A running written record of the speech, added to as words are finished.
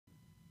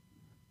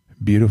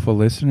Beautiful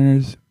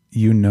listeners,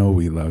 you know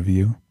we love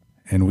you,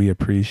 and we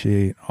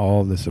appreciate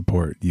all the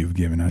support you've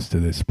given us to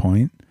this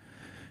point.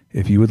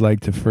 If you would like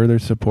to further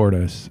support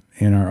us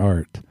in our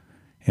art,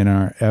 in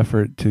our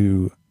effort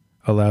to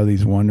allow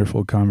these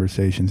wonderful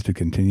conversations to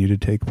continue to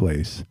take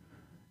place,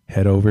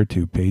 head over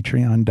to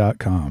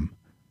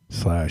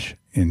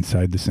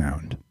patreon.com/Inside the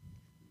Sound.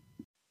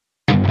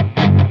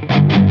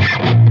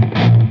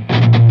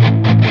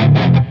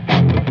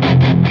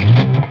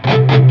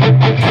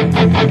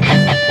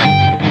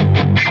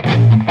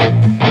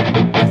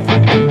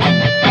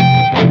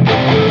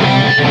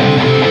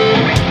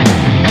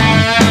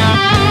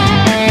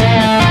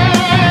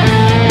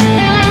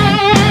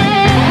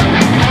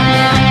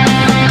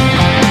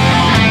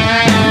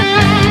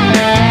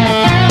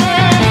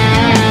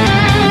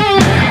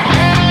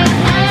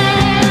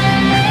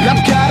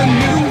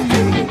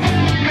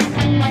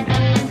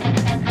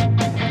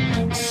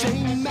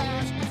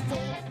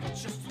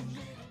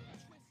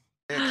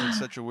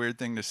 Such a weird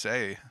thing to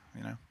say,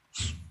 you know.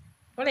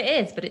 Well, it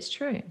is, but it's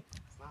true.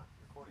 It's not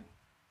recording.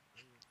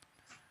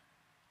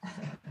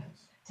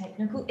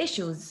 Technical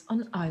issues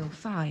on aisle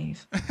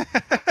 5.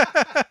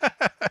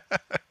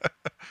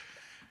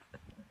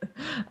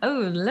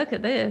 Oh, look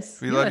at this.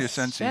 We love your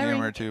sense of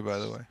humor too, by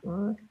the way.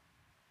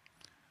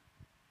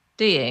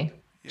 Do you? Yeah.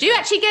 Do you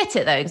actually get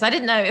it though? Because I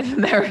didn't know if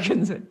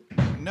Americans would.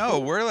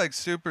 No, we're like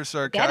super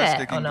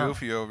sarcastic and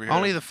goofy over here.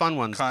 Only the fun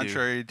ones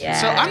contrary do. to.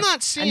 So I'm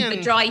not seeing and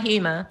the dry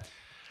humor.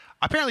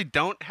 I apparently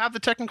don't have the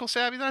technical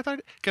savvy that I thought,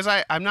 because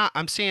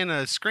I'm seeing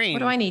a screen. What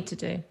do I need to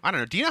do? I don't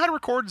know. Do you know how to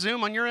record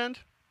Zoom on your end?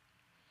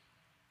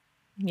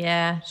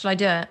 Yeah. Shall I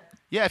do it?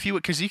 Yeah, if you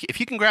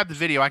can grab the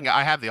video,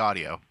 I have the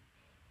audio.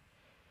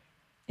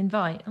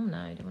 Invite. Oh no,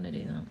 I don't want to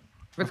do that.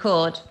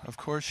 Record. Of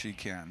course she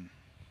can.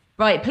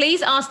 Right.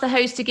 Please ask the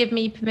host to give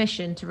me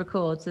permission to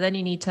record. So then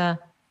you need to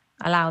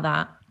allow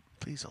that.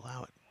 Please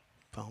allow it.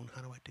 Phone.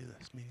 How do I do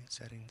this? Meeting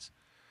settings.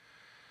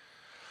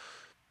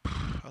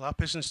 Allow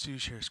persons to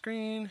share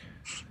screen.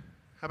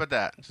 How about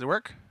that? Does it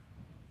work?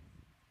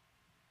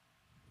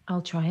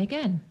 I'll try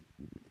again.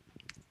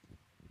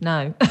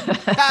 No.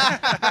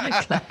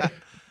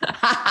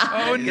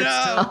 Oh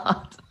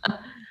no!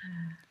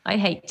 I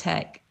hate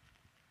tech.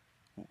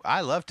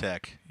 I love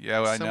tech. Yeah,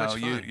 well, so I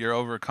know you're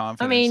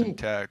overconfident in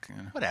tech. You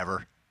know.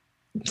 Whatever.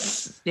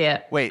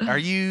 Yeah. Wait, are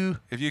you?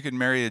 If you could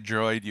marry a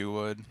droid, you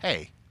would.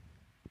 Hey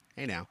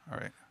now. All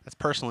right. That's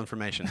personal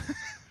information.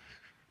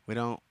 We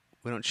don't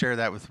share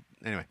that with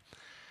anyway.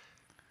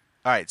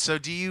 All right. So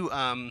do you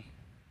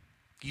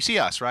see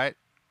us, right?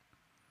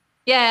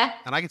 Yeah.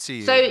 And I can see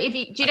you. So do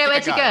you know where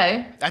to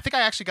go? I think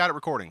I actually got it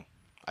recording.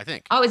 I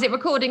think. Oh, is it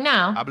recording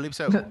now? I believe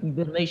so. You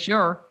better make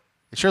sure.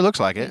 It sure looks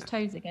like His it.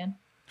 toes again.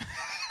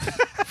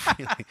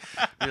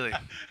 Really.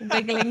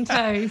 Wiggling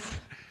toes.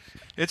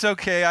 It's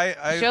okay.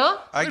 I Sure?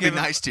 I Be give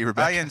nice to you,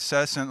 Rebecca. I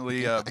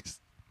incessantly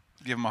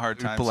give him a hard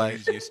time, so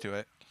he's used to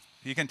it.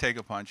 He can take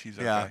a punch. He's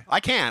okay. Yeah,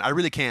 I can. I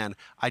really can.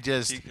 I'm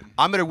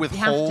gonna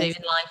withhold. You have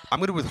to in life. I'm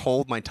gonna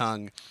withhold my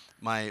tongue,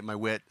 my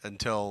wit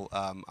until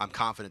I'm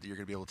confident that you're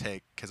gonna be able to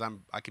take, because I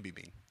can be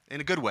mean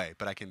in a good way,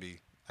 but I can be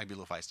a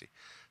little feisty.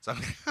 So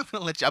I'm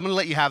gonna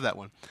let you have that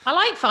one. I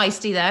like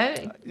feisty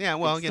though. Yeah,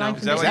 well, It's you know, like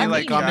Is that why you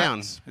like calm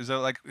cats? down. Is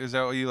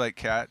that why you like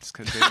cats?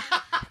 Because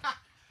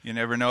you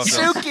never know if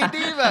Suki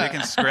Diva. they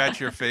can scratch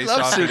your face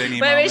Love off Suki. at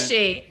any Where moment. is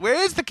she? Where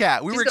is the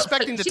cat? We were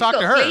expecting to talk to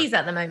She's her. got fleas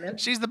at the moment.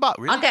 She's the butt.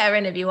 Really? I'll get her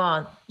in if you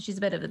want. She's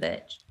a bit of a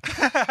bitch.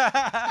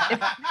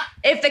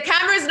 if the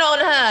camera's not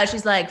on her,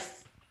 she's like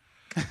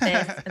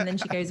this, and then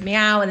she goes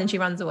meow, and then she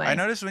runs away. I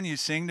noticed when you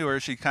sing to her,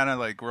 she kind of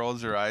like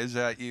rolls her eyes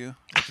at you,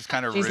 which is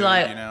kind of rude,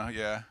 like- you know?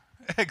 Yeah.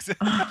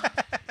 Exactly.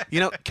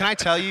 You know, can I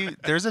tell you?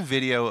 There's a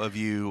video of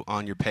you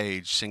on your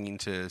page singing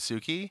to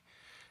Suki,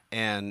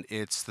 and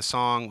it's the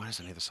song. What is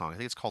the name of the song? I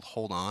think it's called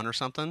 "Hold On" or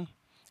something.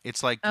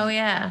 It's like, Oh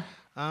yeah.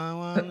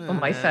 on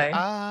my phone.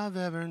 I've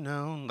ever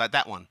known, like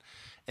that one,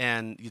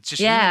 and it's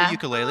just Yeah. you and the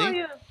ukulele. Oh,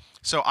 yeah.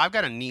 So I've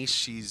got a niece.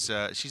 She's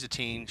a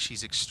teen.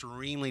 She's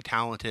extremely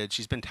talented.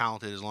 She's been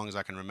talented as long as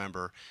I can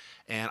remember,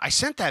 and I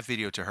sent that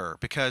video to her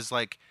because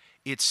like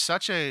it's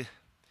such a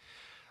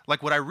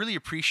like what I really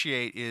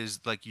appreciate is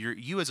like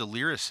you as a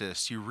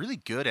lyricist. You're really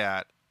good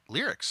at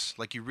lyrics.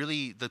 Like you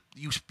really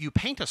you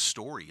paint a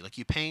story. Like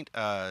you paint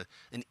an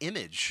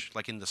image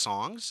like in the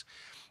songs.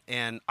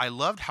 And I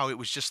loved how it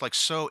was just like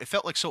it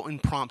felt like so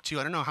impromptu.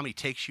 I don't know how many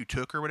takes you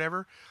took or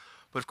whatever,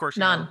 but of course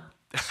None.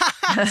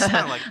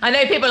 Like, I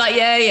know people are like,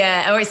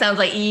 yeah, or it sounds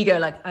like ego,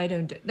 like I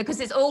don't do, because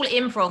it's all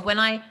improv. When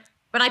I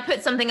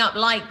put something up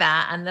like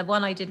that, and the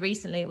one I did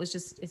recently, it was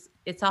just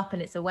it's up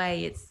and it's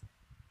away.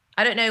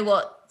 I don't know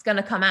what's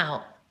gonna come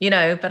out,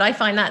 but I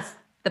find that's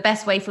the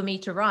best way for me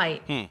to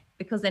write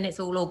because then it's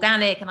all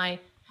organic. And I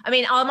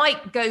mean, I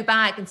might go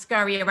back and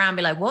scurry around and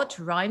be like, what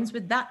rhymes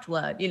with that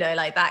word?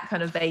 Like that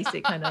kind of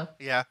basic kind of.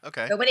 Yeah,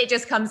 okay. But when it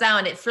just comes out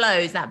and it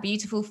flows, that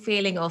beautiful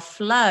feeling of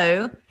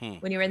flow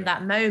when you're in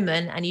that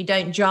moment and you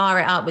don't jar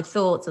it up with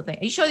thoughts or things.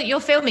 Are you sure that you're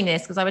filming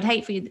this? Because I would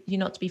hate for you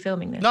not to be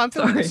filming this. No, I'm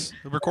filming this.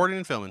 We're recording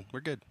and filming. We're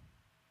good.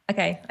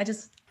 Okay.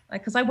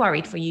 Because I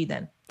worried for you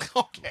then.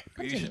 Okay.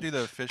 You should do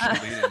the official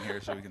lead-in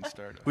here so we can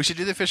start. We should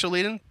do the official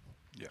lead-in?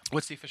 Yeah.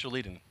 What's the official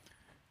lead-in?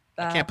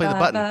 I can't play the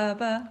button.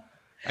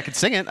 I can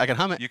sing it. I can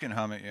hum it. You can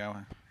hum it, yeah.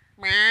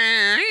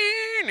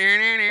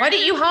 Why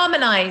don't you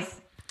harmonize?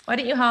 Why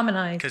don't you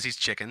harmonize? Because he's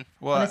chicken.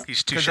 Well,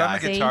 he's too because shy.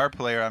 I'm a guitar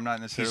player. I'm not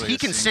necessarily He a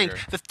can singer.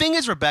 sing. The thing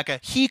is, Rebecca,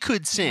 he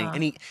could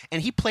sing,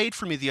 and he played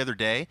for me the other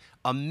day.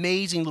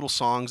 Amazing little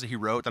songs that he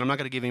wrote that I'm not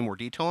going to give any more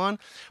detail on.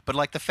 But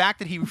like the fact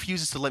that he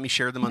refuses to let me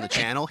share them on the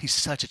channel, he's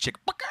such a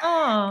chicken.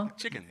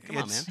 Chicken, come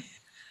on, man.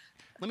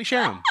 Let me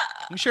share them.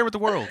 Let me share with the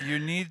world. You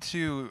need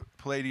to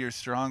play to your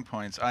strong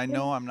points. I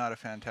know I'm not a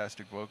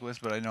fantastic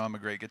vocalist, but I know I'm a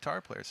great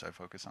guitar player, so I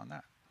focus on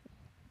that.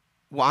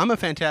 Well, I'm a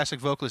fantastic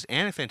vocalist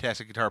and a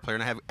fantastic guitar player,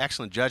 and I have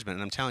excellent judgment.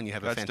 And I'm telling you, I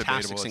have a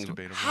fantastic singing.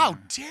 How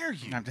dare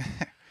you?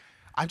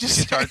 I'm just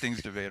the guitar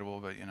thing's debatable,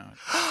 but you know.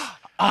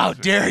 How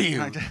dare you?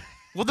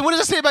 Well, then what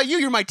does it say about you?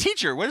 You're my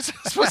teacher. What is it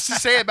supposed to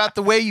say about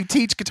the way you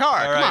teach guitar?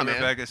 All Come right, on, man.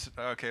 Rebecca.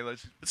 Okay,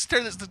 let's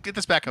turn this. Let's get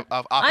this back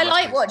off. I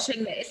like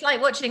watching it. It's like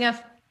watching a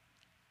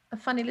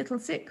funny little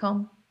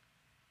sitcom.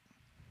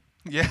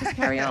 Yeah. Just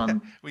carry on.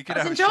 We could I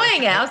was have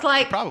enjoying it. I was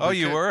like, probably. Oh,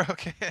 you were?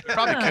 Okay.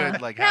 Probably could.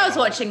 Like. I was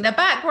watching the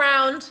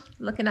background,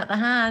 looking at the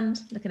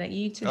hand, looking at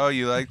you two. Oh,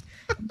 you like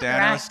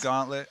Danos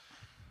Gauntlet?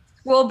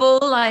 Wobble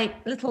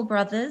like little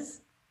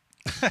brothers.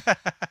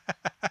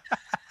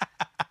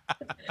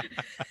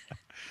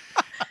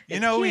 You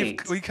know, we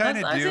kind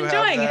of do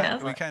have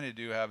that. We kind of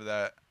do have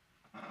that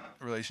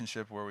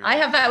relationship where we. I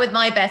have that with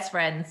my best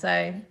friend,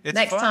 so it's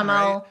next fun, time right?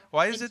 I'll.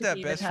 Why is it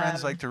that best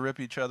friends like to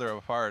rip each other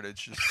apart?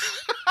 It's just.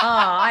 Oh,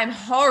 I'm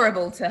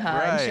horrible to her,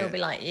 Right. and she'll be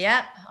like,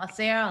 "Yep, I'll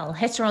see her. I'll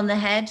hit her on the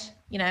head,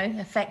 you know,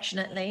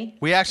 affectionately."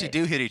 We actually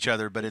do hit each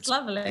other, but it's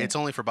lovely. It's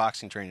only for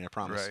boxing training, I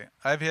promise. Right.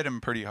 I've hit him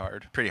pretty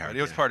hard. Pretty hard. But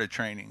it was part of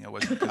training. It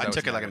wasn't. I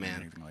took it like a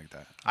man. Anything like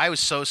that. I was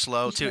so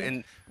slow too,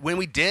 and when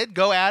we did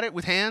go at it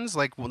with hands,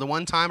 like the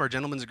one time our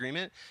gentleman's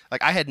agreement,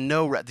 like I had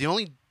the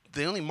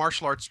only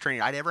martial arts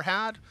training I'd ever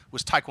had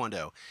was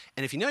Taekwondo.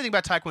 And if you know anything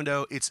about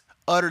Taekwondo, it's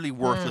utterly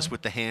worthless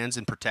with the hands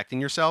and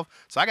protecting yourself.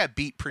 So I got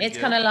beat pretty good.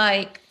 It's kind of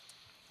like.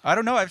 I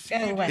don't know. I've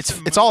seen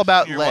it's all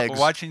about legs.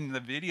 Watching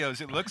the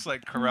videos, it looks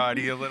like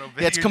karate a little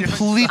bit. Yeah, it's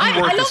completely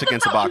worthless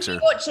against a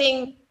boxer.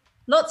 Watching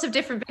lots of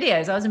different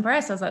videos, I was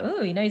impressed. I was like,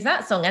 "Oh, he knows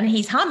that song," and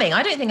he's humming.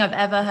 I don't think I've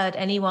ever heard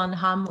anyone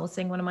hum or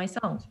sing one of my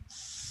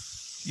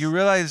songs. You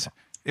realize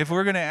if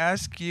we're gonna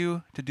ask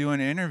you to do an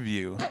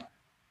interview,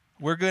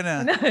 we're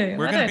gonna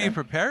be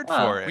prepared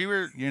for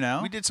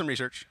it. We did some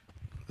research.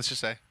 Let's just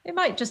say it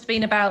might just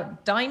been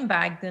about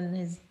Dimebag and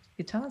his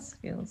guitar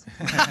skills.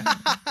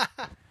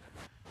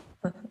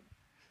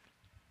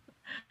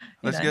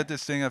 Let's get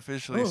this thing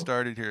officially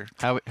started here.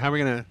 How are we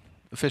going to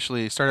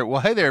officially start it?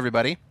 Well, hey there,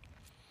 everybody.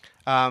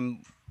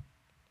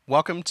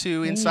 Welcome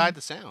to Inside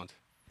the Sound.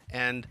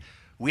 And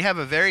we have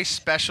a very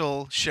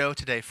special show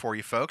today for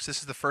you folks. This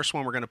is the first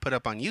one we're going to put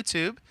up on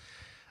YouTube,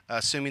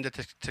 assuming that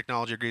the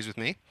technology agrees with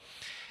me.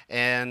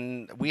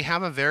 And we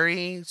have a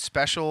very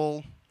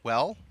special,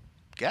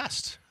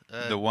 guest.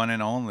 The one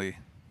and only.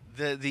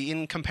 The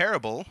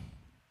incomparable.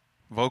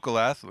 Vocal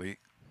athlete.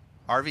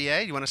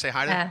 RVA, you want to say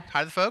hi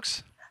to the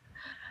folks?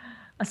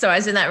 Sorry, I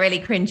was in that really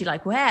cringy,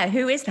 like, where?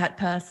 Who is that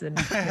person?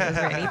 It was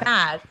really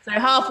bad. So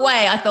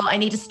halfway, I thought, I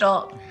need to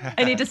stop.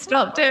 I need to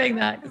stop doing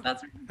that. Because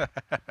that's...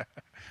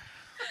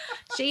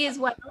 She is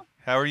well.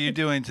 How are you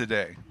doing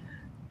today?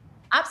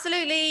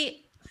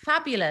 Absolutely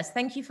fabulous.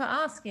 Thank you for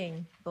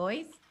asking,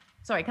 boys.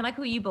 Sorry, can I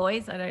call you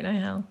boys? I don't know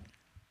how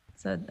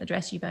to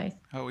address you both.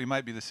 Oh, we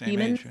might be the same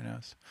Humans? age. Who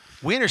knows?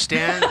 We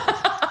understand.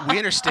 We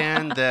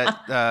understand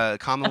that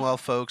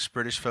Commonwealth folks,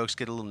 British folks,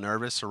 get a little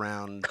nervous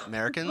around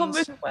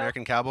Americans,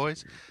 American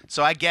cowboys.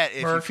 So I get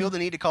if you feel the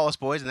need to call us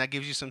boys, and that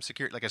gives you some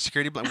security, like a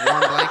security warm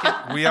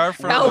blanket. We are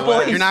from the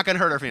West. You're not going to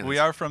hurt our feelings. We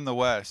are from the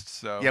West,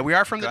 so yeah, we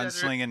are from the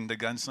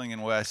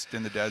gunslinging West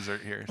in the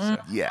desert here. So.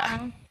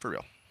 Yeah, for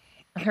real.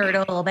 I heard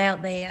all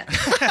about that.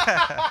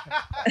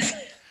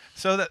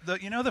 So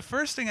the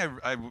first thing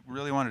I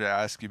really wanted to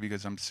ask you,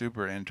 because I'm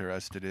super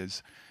interested,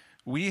 is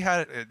we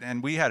had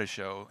a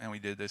show and we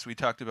did this. We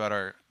talked about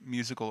our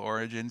musical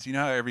origins. You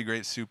know how every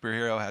great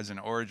superhero has an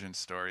origin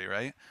story,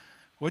 right?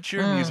 What's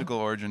your musical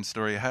origin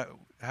story? How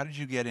did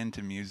you get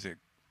into music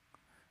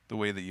the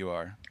way that you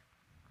are?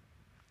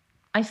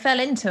 I fell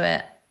into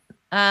it.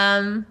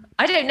 I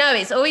don't know.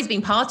 It's always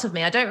been part of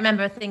me. I don't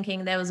remember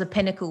thinking there was a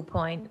pinnacle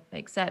point,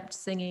 except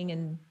singing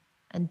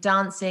and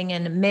dancing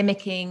and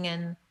mimicking.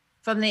 And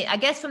from the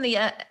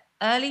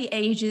early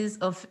ages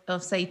of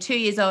say 2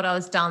 years old, I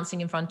was dancing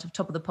in front of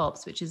Top of the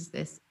Pops, which is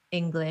this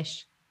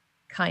English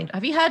kind.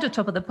 Have you heard of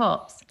Top of the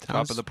Pops?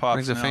 Top of the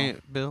Pops.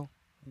 Bill.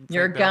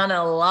 You're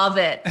gonna love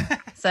it.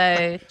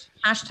 So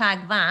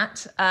hashtag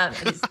that. I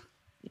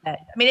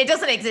mean, it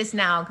doesn't exist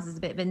now because it's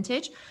a bit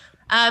vintage.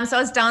 So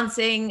I was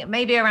dancing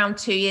maybe around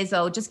 2 years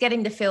old, just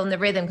getting to feel in the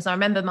rhythm. Because I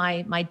remember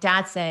my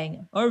dad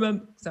saying,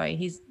 sorry,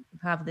 he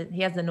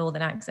has the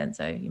northern accent,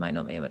 so you might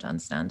not be able to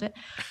understand it.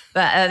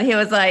 But he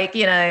was like,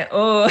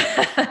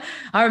 I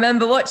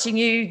remember watching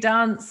you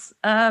dance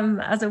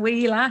as a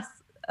wee lass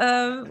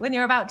when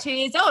you're about 2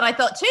 years old. I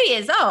thought 2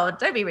 years old,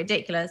 don't be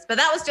ridiculous. But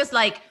that was just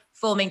like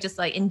forming, just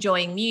like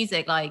enjoying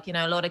music, like, you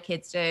know, a lot of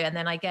kids do. And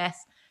then I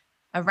guess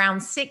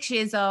around 6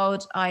 years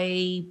old,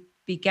 I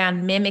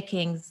began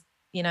mimicking,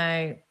 you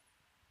know,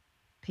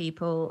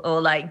 people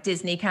or like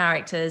Disney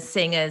characters,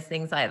 singers,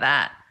 things like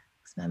that.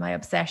 It's my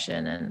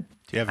obsession. And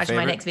Do you have a actually,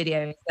 my favorite? next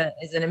video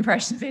is an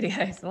impression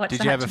video. So watch Did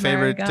that you have a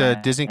tomorrow, favorite guys.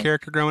 Disney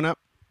character growing up?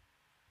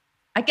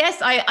 I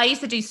guess I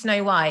used to do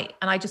Snow White,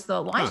 and I just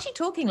thought, why Huh. is she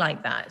talking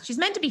like that? She's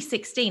meant to be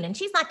 16, and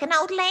she's like an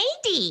old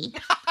lady.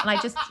 And I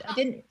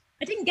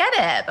didn't get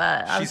it,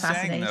 but I She was sang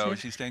fascinated. though.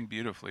 She sang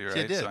beautifully,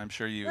 right? did. So I'm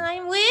sure you.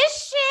 I'm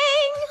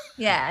wishing.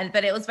 Yeah,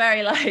 but it was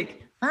very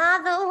like, the one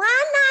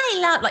I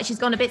love. Like she's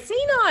gone a bit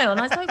senile. And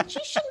I was like, she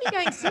shouldn't be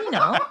going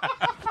senile.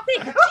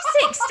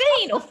 She's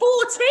 16 or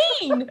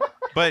 14.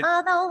 But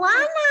The one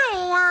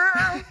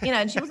I love. You know,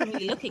 and she wasn't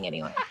really looking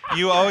anyway.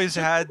 you always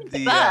had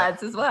the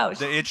Birds as well.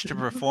 the itch to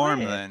perform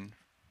weird. then,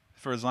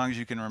 for as long as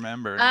you can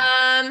remember.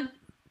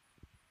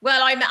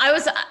 Well,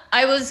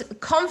 I was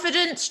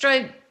confident,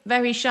 stroke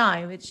very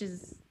shy, which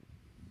is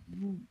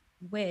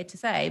weird to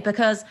say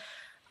because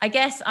I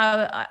guess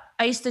I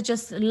used to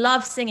just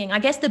love singing. I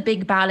guess the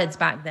big ballads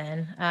back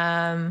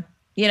then,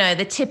 you know,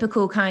 the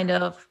typical kind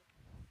of,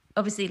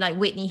 obviously like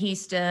Whitney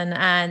Houston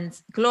and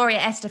Gloria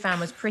Estefan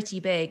was pretty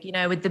big, you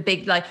know, with the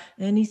big like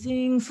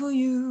anything for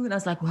you. And I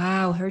was like,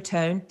 wow, her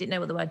tone, didn't know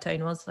what the word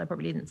tone was, so I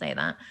probably didn't say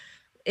that.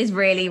 Is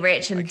really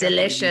rich and I can't believe you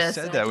delicious.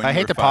 said that when I you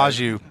hate were to pause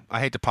 5. you. I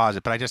hate to pause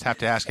it, but I just have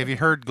to ask: have you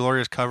heard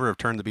Gloria's cover of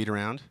 "Turn the Beat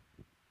Around"?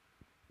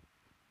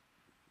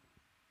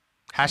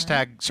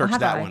 Hashtag search have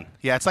that I? one.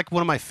 Yeah, it's like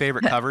one of my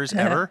favorite covers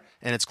ever,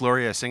 and it's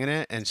Gloria singing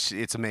it, and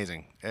it's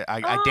amazing.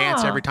 I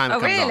dance every time it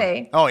comes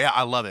really? on. Oh yeah,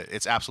 I love it.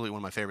 It's absolutely one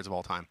of my favorites of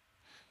all time.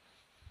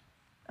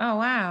 Oh,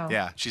 wow.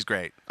 Yeah, she's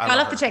great. I'll love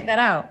have her. to check that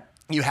out.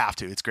 You have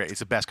to. It's great. It's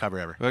the best cover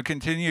ever. But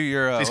continue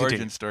your Please origin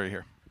continue. story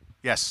here.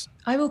 Yes.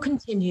 I will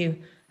continue.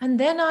 And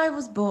then I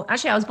was born.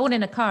 Actually, I was born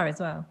in a car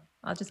as well.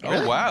 I'll just get Oh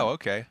that. wow,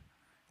 okay.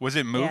 Was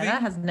it moving? Yeah,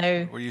 that has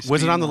no. Were you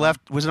Was it on speeding the along?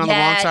 left? Was it on the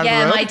wrong side yeah.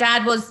 of the road? My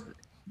dad was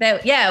there.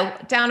 Yeah,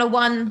 down a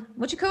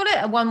what do you call it?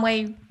 A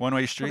one-way, One-way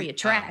probably a street.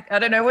 track. I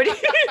don't know what do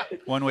you.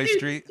 One-way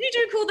street. You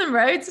do call them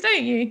roads,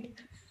 don't you?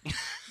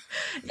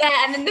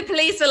 Yeah, and then the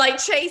police were like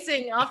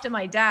chasing after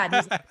my dad.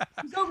 He's like,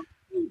 "He's over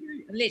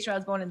here." Literally, I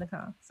was born in the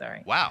car.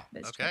 Sorry. Wow.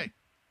 That's Okay. true.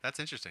 That's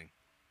interesting.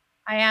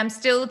 I am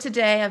still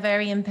today a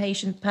very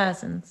impatient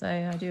person, so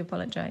I do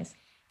apologize.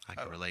 I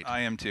can relate. I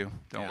am too.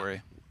 Don't Yeah.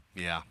 worry.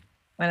 Yeah.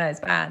 I know it's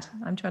bad.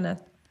 I'm trying to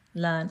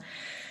learn.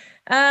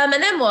 And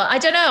then what? I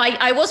don't know.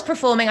 I was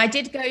performing. I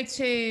did go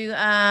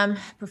to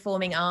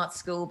performing arts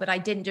school, but I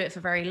didn't do it for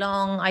very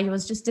long. I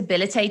was just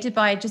debilitated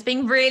by just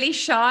being really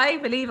shy,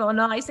 believe it or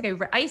not. I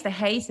used to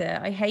hate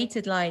it. I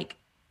hated like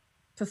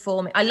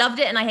performing. I loved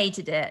it and I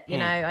hated it. You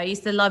know, I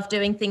used to love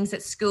doing things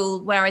at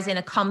school where I was in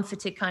a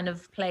comforted kind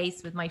of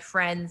place with my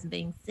friends and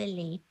being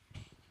silly,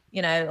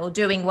 you know, or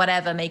doing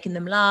whatever, making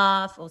them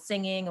laugh or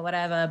singing or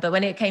whatever. But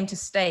when it came to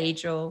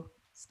stage or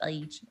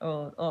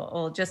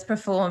just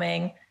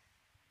performing,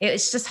 it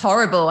was just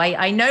horrible.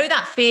 I know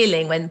that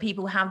feeling when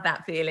people have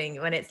that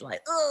feeling when it's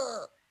like,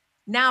 oh,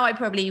 now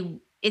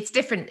it's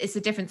different. It's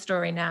a different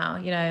story now.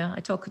 You know, I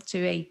talk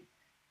to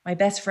my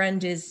best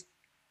friend is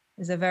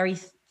a very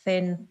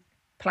thin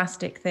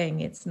plastic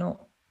thing. It's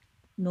not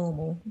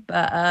normal,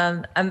 but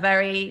I'm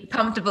very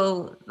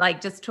comfortable,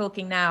 like just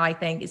talking now. I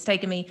think it's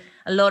taken me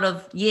a lot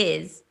of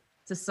years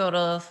to sort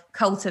of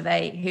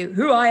cultivate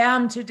who I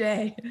am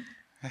today.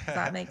 Does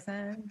that make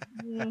sense?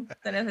 Don't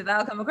know if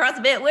that'll come across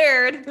a bit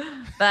weird,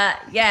 but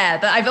yeah.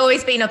 But I've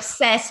always been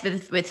obsessed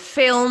with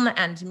film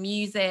and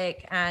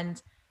music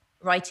and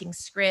writing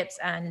scripts,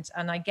 and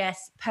I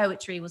guess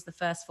poetry was the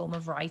first form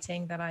of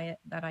writing that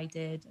I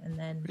did, and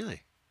then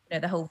Really? you know,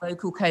 the whole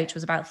vocal coach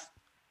was about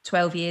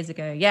 12 years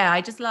ago. Yeah,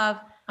 I just love.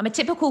 I'm a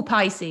typical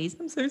Pisces.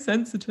 I'm so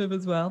sensitive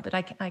as well, but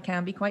I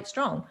can be quite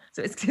strong.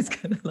 So it's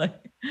kind of like,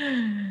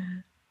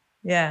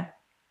 yeah,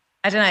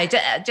 I don't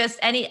know, just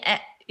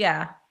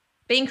yeah.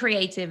 Being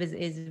creative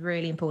is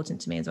really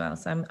important to me as well.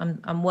 So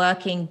I'm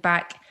working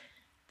back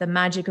the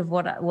magic of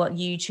what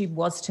YouTube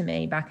was to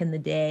me back in the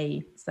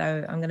day.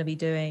 So I'm going to be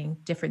doing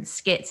different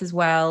skits as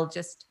well,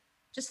 just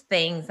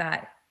things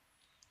that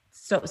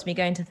stops me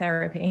going to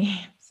therapy.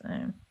 So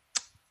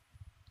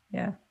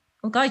yeah.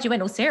 Well, guys, you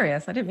went all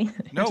serious. I didn't mean.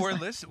 No, just we're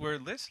like- we're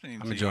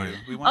listening I'm to enjoying you. it.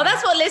 We Oh, wanna-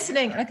 that's what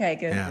listening. Okay,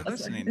 good. Yeah.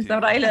 Listening Is to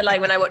that what you. I look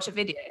like when I watch a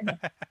video? Do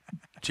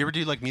you ever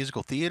do like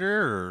musical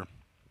theater or?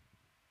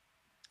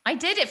 I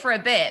did it for a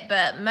bit,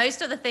 but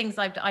most of the things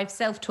I've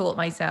self-taught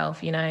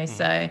myself, you know.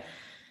 So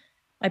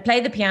I play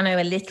the piano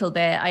a little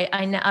bit.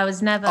 I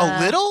was never A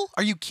little?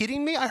 Are you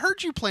kidding me? I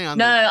heard you play on.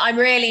 No, I'm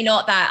really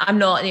not that. I'm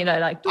not, you know,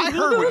 like. I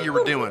heard what you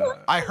were doing.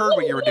 I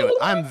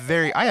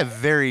have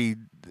very.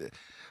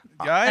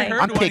 Yeah, I heard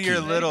I'm one picky. of your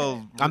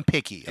little I'm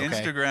picky. Okay.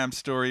 Instagram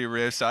story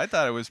riffs. I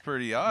thought it was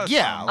pretty awesome.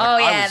 Yeah. Oh I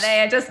yeah, was- they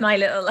are just my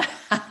little.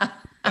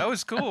 That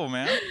was cool,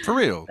 man. For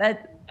real.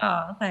 But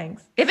Oh,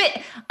 thanks.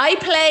 I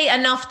play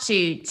enough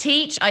to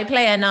teach. I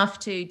play enough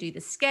to do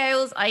the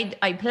scales.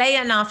 I play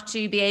enough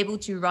to be able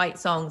to write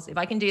songs. If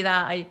I can do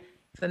that,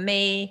 for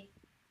me,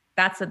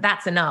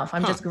 that's enough.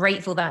 I'm just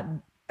grateful that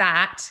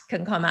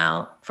can come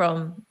out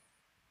from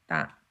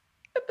that.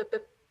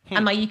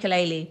 And my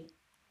ukulele,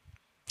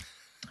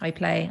 I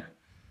play,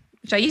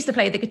 which I used to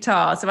play the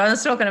guitar. So when I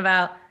was talking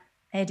about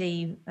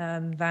Eddie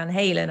Van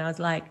Halen, I was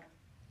like,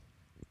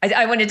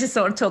 I wanted to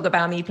sort of talk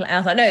about me playing. I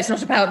was like, no, it's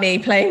not about me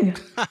playing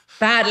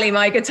badly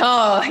my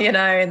guitar,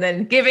 and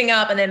then giving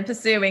up and then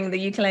pursuing the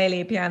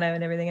ukulele, piano,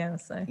 and everything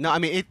else. So no, I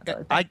mean,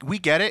 we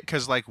get it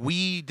because like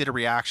we did a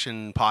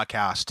reaction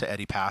podcast to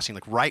Eddie passing.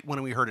 Like right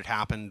when we heard it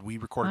happened, we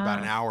recorded about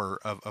an hour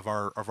of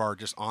our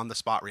just on the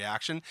spot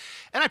reaction,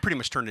 and I pretty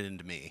much turned it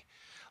into me.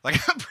 Like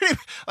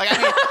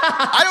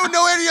I don't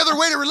know any other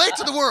way to relate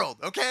to the world.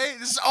 Okay,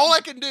 this is all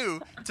I can do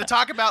to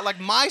talk about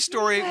like my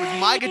story with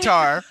my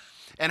guitar.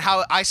 And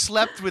how I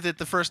slept with it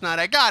the first night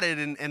I got it,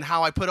 and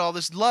how I put all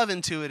this love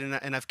into it,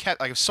 and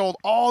I've sold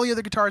all the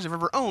other guitars I've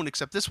ever owned,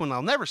 except this one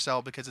I'll never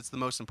sell because it's the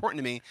most important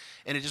to me,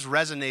 and it just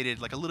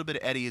resonated like a little bit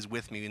of Eddie is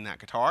with me in that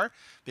guitar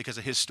because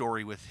of his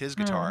story with his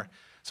guitar.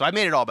 So I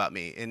made it all about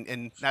me,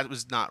 and that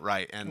was not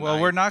right. And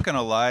we're not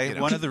gonna lie.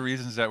 One of the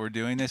reasons that we're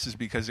doing this is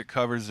because it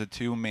covers it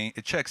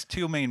checks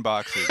two main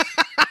boxes.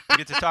 We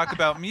get to talk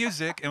about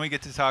music, and we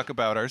get to talk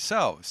about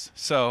ourselves.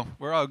 So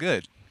we're all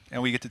good.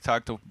 And we get to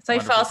talk to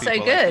so far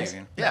so good.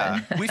 Like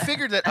yeah, we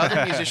figured that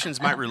other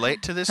musicians might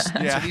relate to this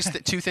to these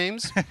two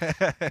themes,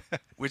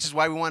 which is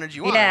why we wanted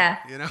you on.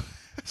 Yeah.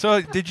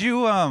 So did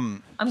you?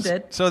 I'm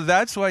good. So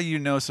that's why you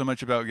know so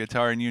much about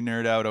guitar, and you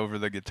nerd out over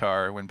the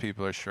guitar when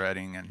people are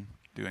shredding and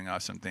doing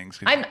awesome things.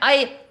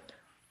 I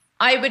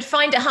would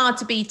find it hard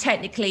to be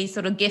technically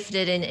sort of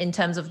gifted in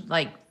terms of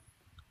like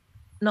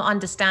not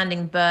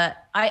understanding, but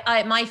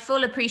my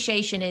full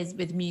appreciation is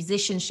with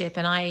musicianship,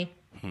 and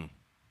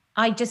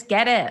I just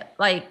get it.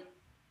 Like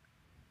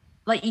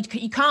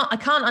you can't. I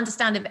can't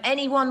understand if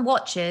anyone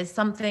watches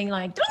something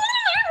like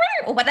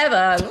or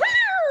whatever.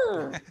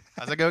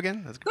 How's that go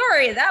again?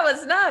 Sorry, that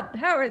was not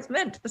how it's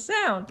meant to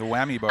sound. The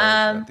whammy bar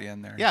at the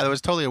end there. Yeah, that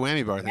was totally a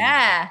whammy bar thing.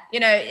 Yeah,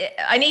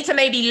 I need to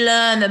maybe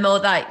learn the more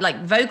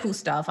like vocal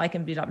stuff. I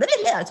can be like,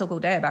 I talk all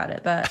day about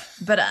it, but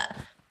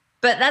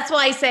that's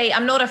why I say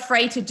I'm not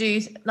afraid to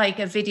do like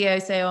a video,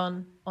 say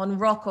on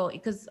rock, or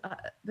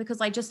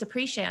because I just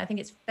appreciate. I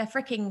think they're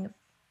freaking.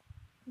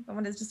 I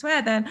wanted to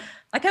swear then,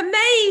 like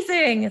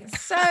amazing.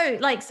 It's so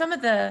like some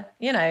of the,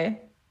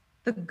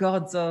 the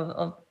gods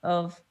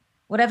of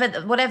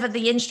whatever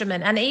the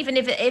instrument. And even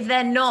if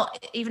they're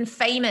not even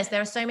famous,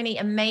 there are so many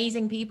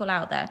amazing people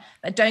out there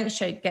that don't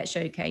get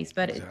showcased,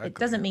 but it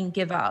doesn't mean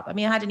give up. I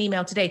mean, I had an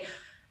email today.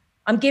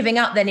 I'm giving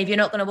up then if you're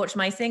not going to watch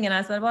my singing. And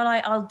I said, well,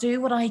 I'll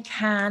do what I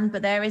can,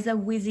 but there is a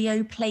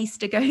Wizio place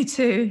to go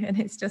to. And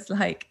it's just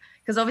like,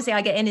 because obviously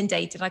I get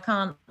inundated.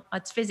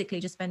 I'd physically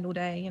just spend all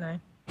day,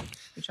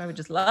 which I would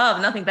just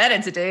love. Nothing better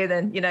to do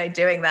than,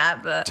 doing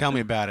that. But tell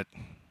me about it.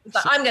 It's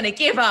like, I'm going to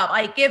give up.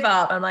 I give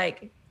up. I'm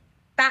like,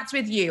 that's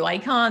with you. I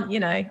can't,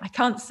 I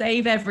can't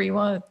save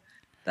everyone.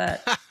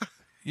 But,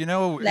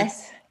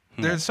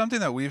 there's something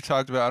that we've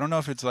talked about. I don't know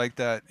if it's like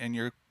that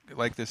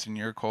like this in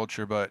your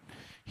culture, but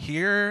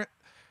here,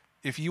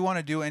 if you want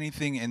to do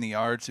anything in the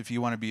arts, if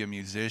you want to be a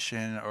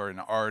musician or an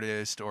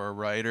artist or a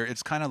writer,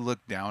 it's kind of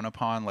looked down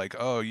upon, like,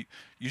 oh,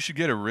 you should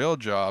get a real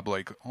job.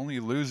 Like, only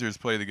losers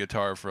play the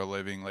guitar for a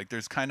living. Like,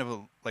 there's kind of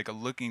a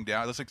looking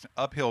down. It's like an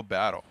uphill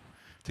battle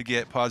to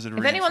get positive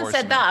reinforcement. If anyone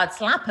said that, I'd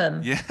slap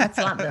them. Yeah. I'd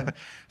slap them.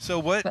 So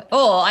what?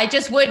 Or I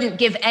just wouldn't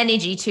give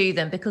energy to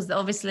them, because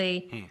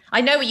obviously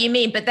I know what you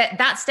mean, but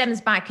that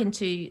stems back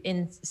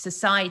in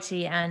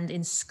society and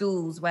in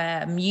schools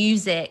where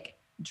music,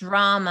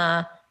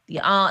 drama, the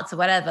arts or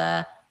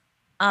whatever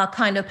are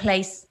kind of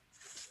placed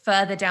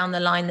further down the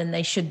line than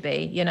they should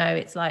be.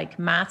 It's like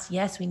maths.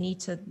 Yes, we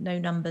need to know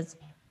numbers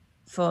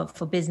for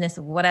business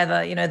or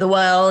whatever, the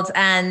world.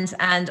 And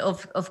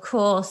of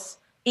course,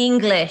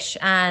 English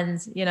and,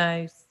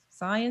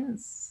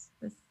 science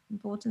is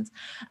important.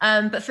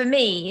 But for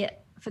me,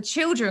 for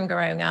children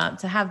growing up,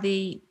 to have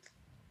the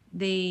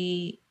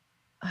you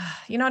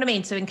know what I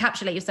mean? To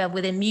encapsulate yourself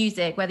within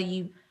music,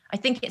 I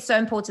think it's so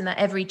important that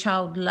every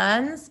child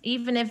learns,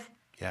 even if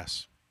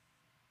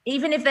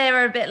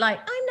they're a bit like,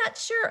 I'm not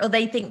sure, or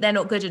they think they're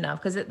not good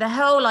enough, because the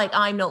whole like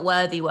I'm not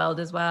worthy world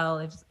as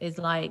well is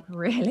like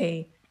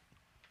really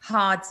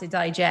hard to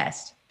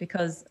digest,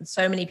 because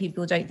so many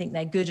people don't think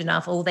they're good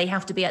enough, or they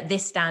have to be at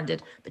this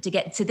standard. But to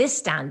get to this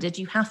standard,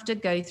 you have to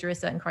go through a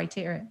certain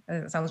criteria.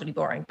 It sounds really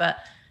boring, but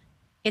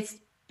it's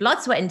blood,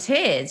 sweat, and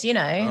tears,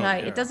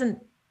 It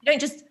doesn't, you don't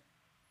just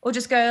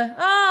go,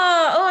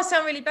 oh, I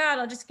sound really bad,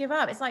 I'll just give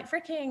up. It's like,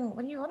 freaking,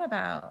 what are you on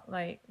about?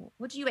 Like,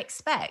 what do you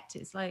expect?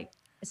 It's like,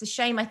 it's a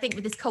shame, I think,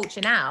 with this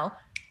culture now,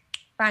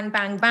 bang,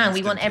 bang, bang,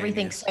 we want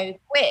everything so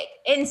quick,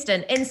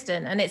 instant.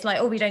 And it's like,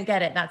 oh, we don't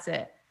get it, that's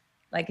it.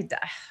 Like,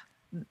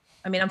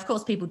 I mean, of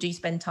course, people do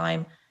spend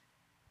time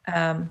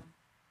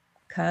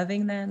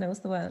curving then? What's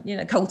the word?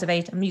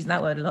 Cultivate. I'm using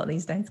that word a lot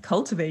these days.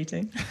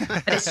 Cultivating.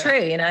 But it's true,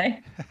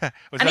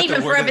 And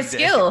even forever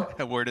skill.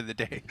 A word of the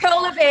day.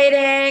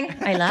 Cultivating.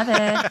 I love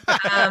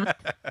it.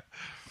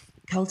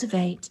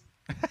 Cultivate.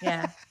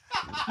 Yeah.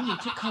 You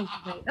need to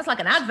cultivate. That's like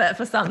an advert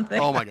for something.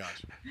 Oh my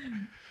gosh.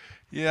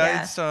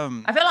 Yeah, it's I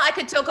feel like I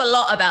could talk a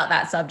lot about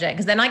that subject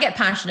because then I get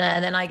passionate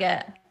and then I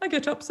get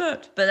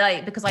upset.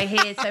 But because I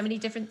hear so many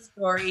different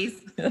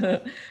stories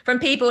from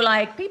people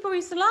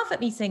used to laugh at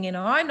me singing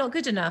or I'm not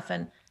good enough.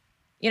 And,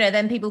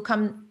 then people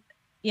come,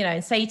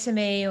 and say to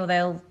me, or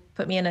they'll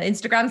put me in an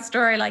Instagram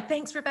story like,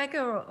 thanks,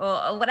 Rebecca,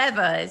 or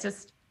whatever. It's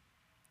just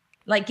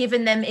like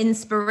giving them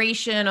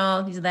inspiration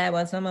or these are their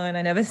words, not mine.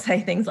 I never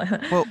say things like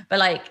that. Well, but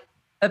like,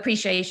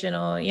 appreciation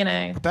or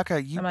Rebecca,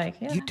 you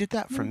did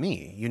that for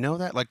me,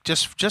 that, like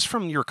just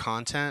from your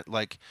content.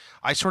 Like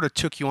I sort of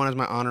took you on as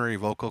my honorary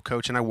vocal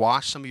coach and I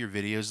watched some of your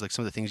videos, like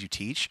some of the things you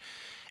teach,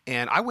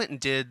 and I went and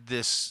did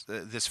this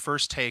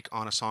first take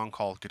on a song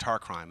called Guitar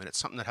Crime, and it's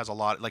something that has a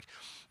lot, like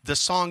the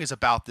song is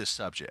about this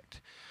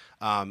subject,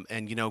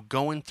 and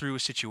going through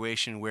a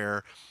situation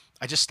where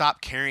I just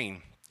stopped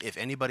caring if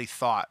anybody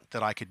thought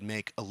that I could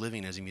make a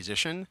living as a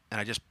musician,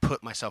 and I just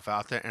put myself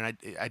out there, and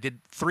I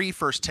did 3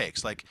 first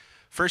takes. Like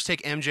first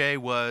take MJ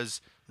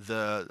was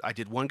I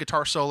did 1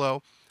 guitar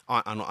solo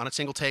on a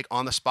single take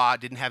on the spot,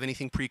 didn't have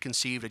anything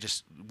preconceived. I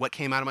just what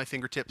came out of my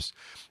fingertips,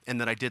 and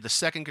then I did the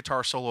second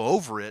guitar solo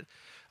over it,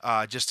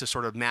 just to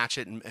sort of match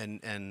it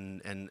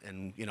and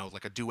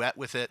like a duet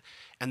with it,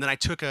 and then I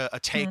took a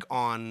take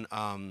on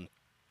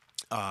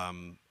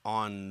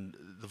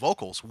the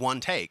vocals, 1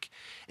 take,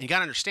 and you got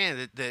to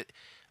understand that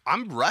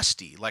I'm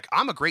rusty. Like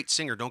I'm a great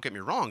singer, don't get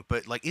me wrong,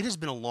 but like it has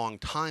been a long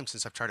time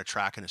since I've tried to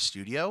track in a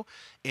studio,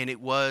 and it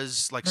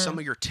was like some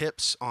of your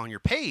tips on your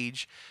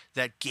page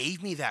that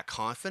gave me that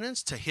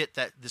confidence to hit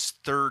this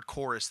third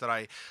chorus that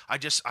I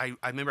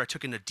remember I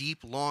took in a deep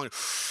long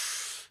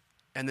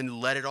and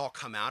then let it all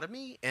come out of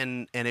me,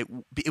 and it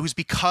was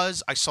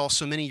because I saw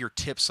so many of your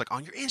tips like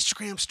on your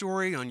Instagram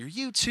story, on your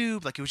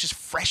YouTube, like it was just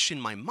fresh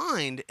in my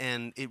mind,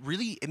 and it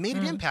made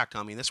an impact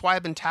on me. And that's why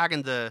I've been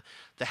tagging the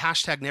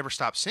hashtag Never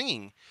Stop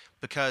Singing,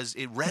 because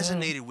it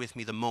resonated with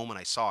me the moment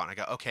I saw it, and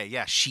I go, okay,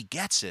 yeah, she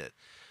gets it.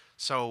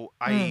 So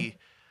I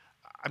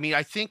mean,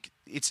 I think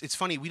it's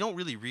funny, we don't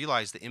really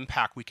realize the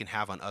impact we can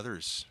have on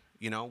others,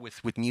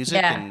 with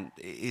music, and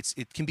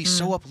it can be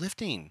so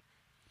uplifting.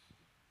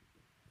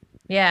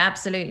 Yeah,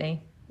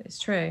 absolutely. It's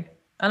true.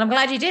 And I'm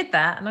glad you did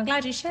that. And I'm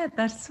glad you shared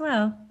that as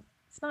well.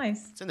 It's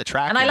nice. It's in the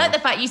track. And I like the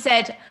fact you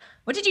said,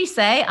 what did you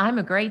say? I'm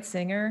a great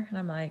singer. And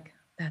I'm like,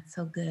 that's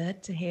so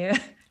good to hear.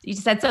 You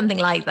said something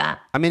like that.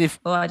 I mean,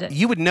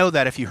 you would know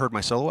that if you heard my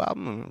solo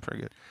album.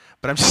 Pretty good.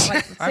 But I'm just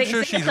I'm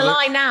sure she's a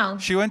line now.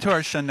 She went to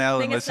our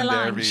Chanel and listened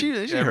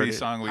to every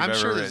song we've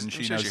ever written.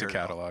 She knows the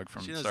catalog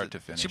from start to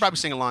finish. She probably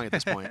sing along at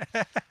this point.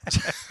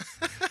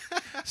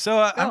 So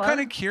I'm kind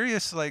of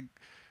curious, like,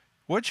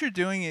 what you're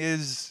doing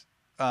is,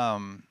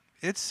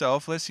 it's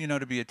selfless,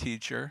 to be a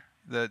teacher.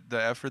 The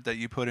effort that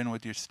you put in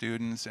with your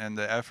students and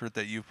the effort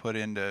that you put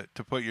in to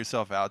put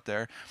yourself out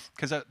there.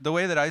 Because the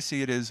way that I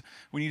see it is,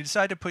 when you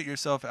decide to put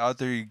yourself out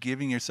there, you're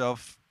giving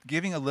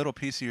a little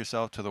piece of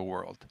yourself to the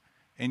world.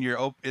 And you're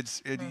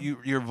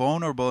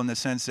vulnerable in the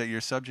sense that you're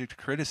subject to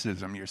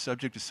criticism. You're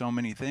subject to so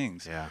many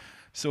things. Yeah.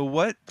 So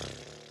what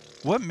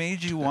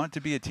made you want to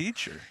be a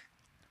teacher?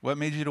 What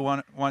made you to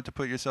want to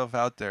put yourself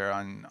out there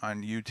on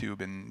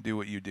YouTube and do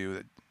what you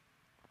do?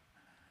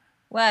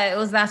 Well, it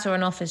was that or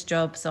an office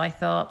job, so I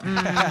thought, what?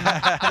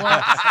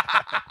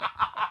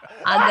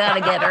 I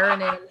gotta get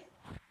earning.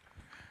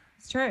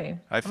 It's true.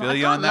 I feel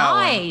you on that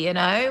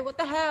one. What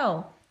the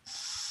hell?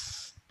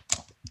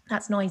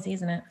 That's noisy,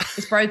 isn't it?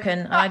 It's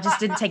broken. I just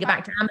didn't take it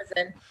back to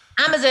Amazon.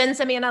 Amazon,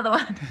 send me another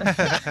one.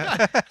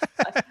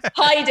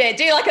 Hide it.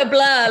 Do like a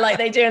blur like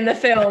they do in the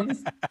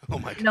films. Oh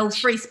my God. No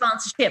free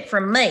sponsorship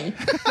from me.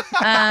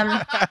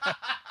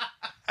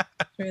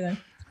 True though.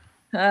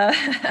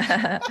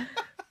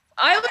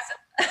 I was...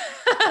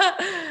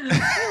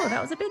 oh, that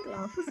was a big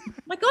laugh.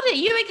 My God, are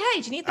you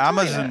okay? Do you need the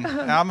Amazon?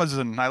 toilet?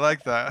 Amazon. I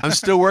like that. I'm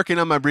still working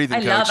on my breathing,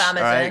 coach. I love Amazon.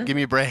 All right, give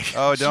me a break.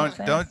 Oh,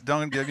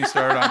 don't get me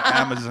started on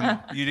Amazon.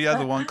 You have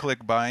the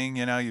one-click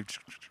buying.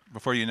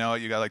 Before you know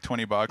it, you got like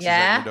 $20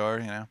 at your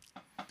door.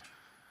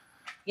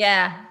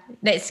 Yeah,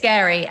 it's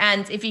scary.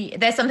 And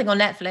there's something on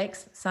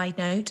Netflix. Side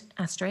note,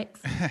 asterisk.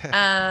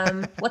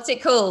 What's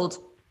it called?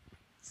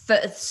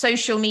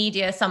 Social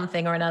media,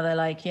 something or another.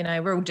 Like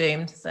we're all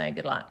doomed. So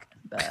good luck.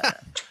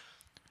 But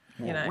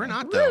we're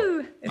not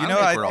though.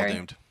 We're all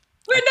doomed.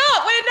 We're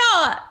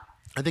not.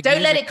 I think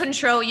don't let it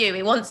control you.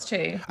 It wants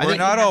to. We're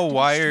not all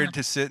wired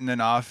to sit in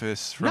an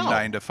office from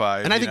 9 to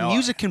 5. And I think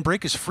music can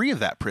break us free of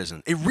that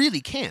prison. It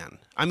really can.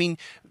 I mean,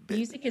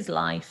 music is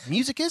life.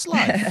 Music is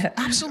life.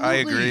 Absolutely. I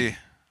agree.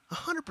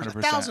 100%.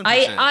 1,000%.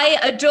 I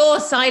adore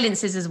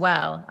silences as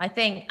well. I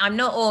think I'm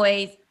not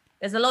always.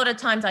 There's a lot of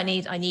times I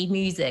need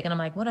music, and I'm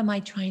like, what am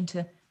I trying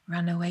to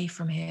run away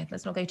from here?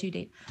 Let's not go too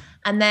deep.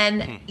 And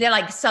then they're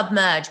like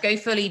submerge, go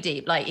fully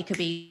deep. Like it could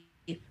be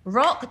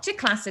rock to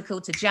classical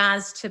to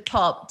jazz to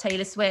pop,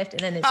 Taylor Swift,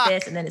 and then it's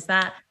this, and then it's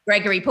that,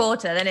 Gregory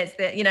Porter, then it's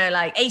the,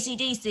 like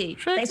AC/DC.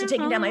 Thanks for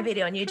taking down my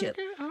video on YouTube.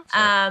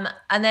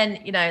 And then,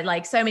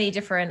 like so many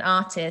different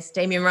artists,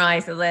 Damien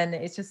Rice, and then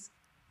it's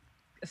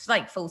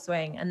like full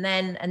swing. And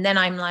then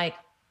I'm like,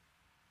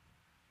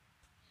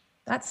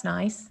 that's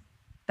nice.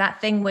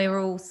 That thing we're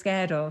all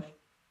scared of.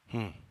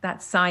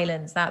 That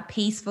silence, that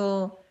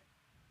peaceful,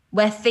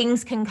 where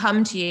things can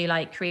come to you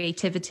like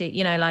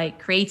creativity, like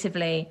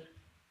creatively.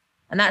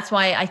 And that's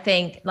why I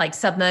think like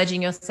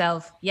submerging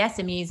yourself, yes,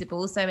 in music, but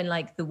also in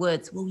like the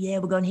woods. Well, yeah,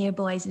 we're going here,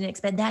 boys. You didn't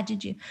expect that,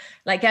 did you?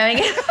 Like going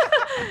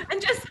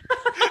and just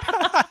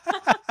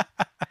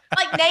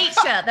like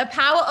nature, the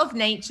power of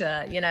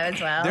nature,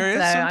 as well. There is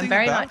so something I'm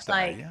very about much that,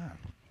 like. yeah.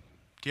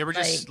 Do you ever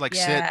just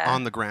sit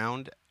on the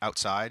ground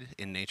outside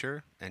in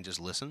nature and just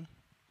listen?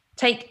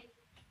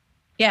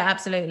 Yeah,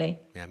 absolutely.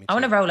 Yeah, me I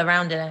want to too. roll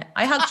around in it.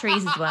 I hug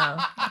trees as well.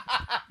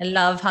 I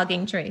love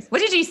hugging trees. What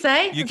did you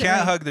say? You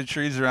can't hug the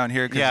trees around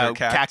here because they're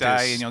cacti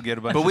cactus. and you'll get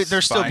a bunch But of they're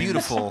still spines.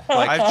 beautiful.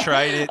 I've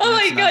tried it. Oh and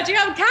my it's God, not- you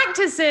have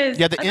cactuses.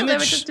 Yeah, I thought they were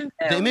just in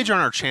the film. image on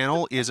our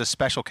channel is a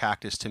special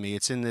cactus to me.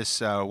 It's in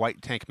this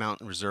White Tank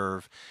Mountain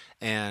Reserve,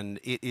 and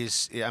it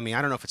is. I mean,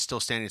 I don't know if it's still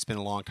standing. It's been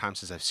a long time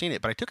since I've seen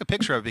it, but I took a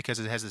picture of it because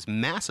it has this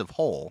massive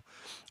hole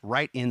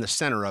right in the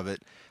center of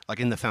it, like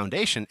in the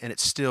foundation, and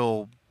it's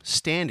still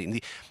standing.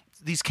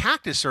 These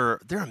cactus they're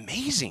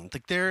amazing.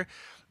 Like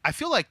I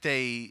feel like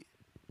they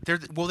are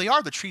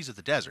the trees of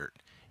the desert.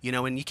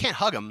 And you can't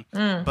hug them,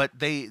 but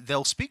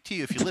they'll speak to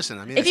you if you listen.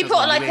 I mean, If you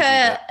put like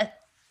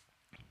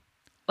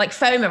like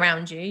foam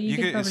around you, you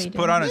could could probably just do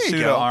put it. on a There you suit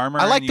go. of armor.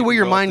 I like and the you way can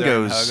your go up mind there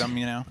and goes. hug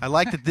 'em, I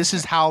like that this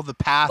is how the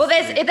path. Well,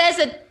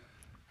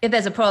 if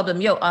there's a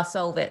problem, I'll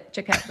solve it.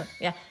 Check out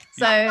yeah.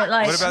 So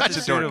like, What about Not the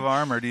just suit door. of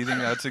armor? Do you think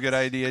that's a good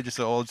idea? Just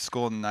an old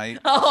school knight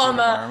suit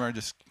Armor. of armor.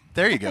 Just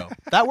There you go.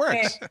 That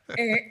works.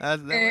 that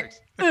works.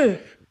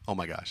 Oh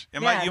my gosh.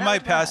 you Yeah, that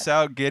might would pass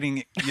out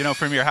getting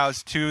from your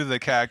house to the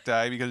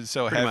cacti because it's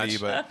so Pretty heavy.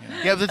 much.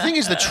 But Yeah, the thing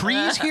is, the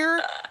trees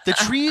here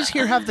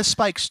have the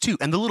spikes too,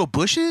 and the little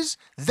bushes,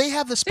 they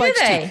have the do spikes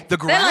they? too. The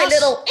grass, They're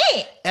like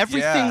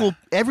little.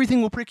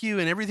 everything will prick you,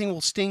 and everything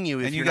will sting you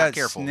if and you you're got not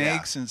careful.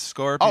 snakes Yeah. and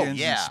scorpions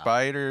yeah. and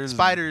spiders.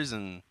 Spiders,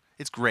 and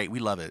it's great. We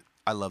love it.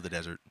 I love the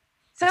desert.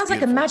 Sounds like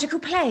a beautiful. magical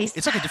place.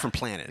 It's like a different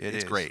planet. It It's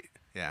is. great.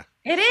 Yeah.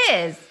 It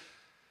is.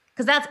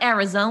 Because that's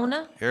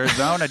Arizona.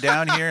 Arizona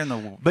down here in the.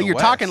 But the you're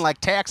west. talking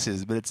like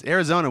Texas, but it's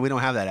Arizona. We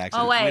don't have that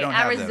accent. Oh wait, don't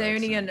have that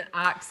Arizonian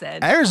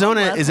accent.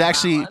 Arizona I'll work is on that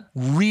actually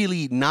one.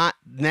 really not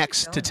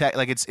next to Texas.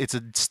 Like it's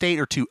a state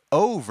or two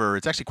over.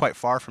 It's actually quite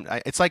far from.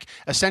 It's like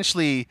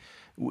essentially,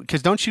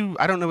 because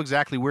I don't know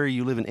exactly where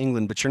you live in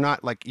England, but you're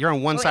not like you're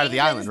on one Well, side of the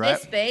England's island, right?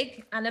 This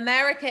big, and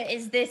America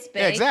is this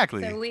big. Yeah,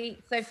 exactly.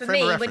 So for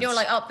Frame me, of when you're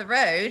reference. like up the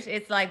road,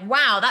 it's like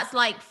wow, that's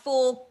like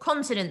 4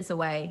 continents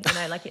away.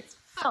 Like it's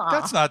far.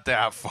 That's not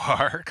that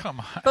far. Come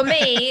on. For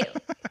me,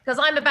 because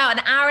I'm about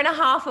an hour and a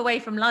half away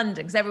from London,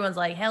 because everyone's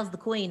like, hell's the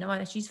Queen?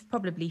 Oh, she's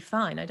probably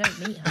fine. I don't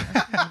meet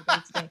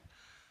her. Do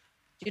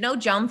you know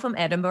John from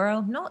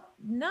Edinburgh? No,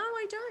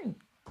 I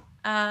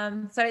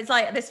don't. So it's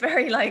like this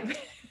very like,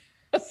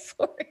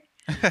 sorry.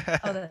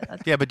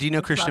 Yeah, but do you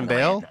know Christian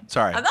Bale?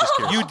 Sorry, I'm just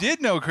not- curious. You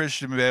did know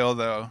Christian Bale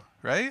though,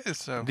 right?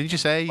 So Didn't you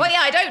say? Well,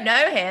 yeah, I don't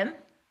know him.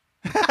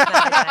 No,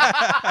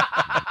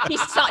 I don't.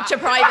 He's such a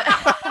private.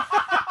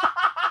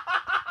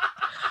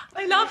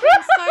 I love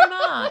him so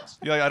much.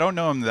 you're like, I don't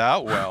know him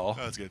that well.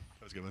 Oh, that's good.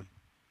 That was a good one.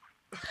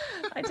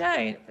 I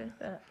don't.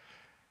 But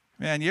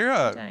Man, you're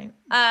I a don't.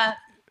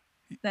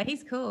 No,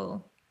 he's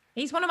cool.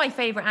 He's one of my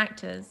favorite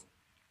actors.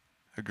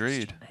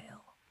 agreed. Bale.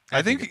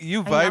 I think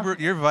you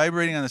you're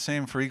vibrating on the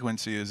same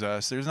frequency as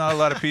us. There's not a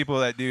lot of people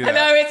that do I that.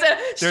 know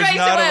it's straight away.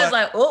 not a I was lot-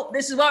 like, oh,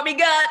 this is what we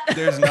got.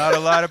 There's not a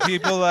lot of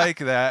people like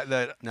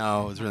that.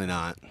 No, it's really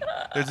not.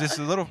 There's just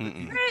a little.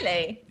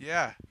 Really?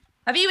 Yeah.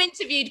 Have you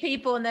interviewed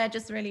people and they're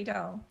just really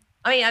dull?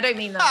 I mean, I don't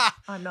mean that.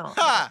 I'm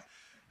not.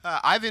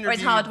 I've Or interviewed.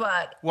 it's hard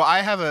work. Well, I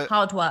have a.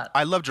 Hard work.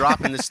 I love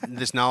dropping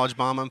this knowledge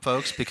bomb on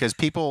folks because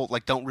people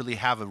like don't really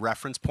have a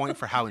reference point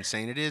for how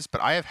insane it is. But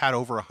I have had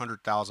over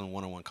 100,000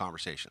 one-on-one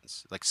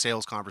conversations, like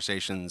sales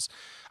conversations.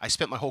 I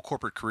spent my whole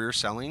corporate career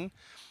selling,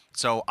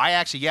 so I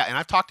actually and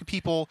I've talked to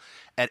people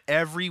at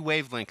every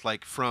wavelength,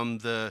 like from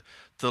the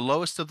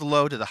lowest of the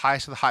low to the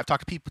highest of the high. I've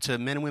talked to people, to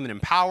men and women in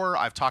power.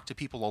 I've talked to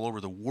people all over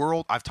the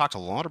world. I've talked to a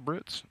lot of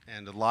Brits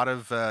and a lot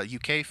of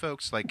UK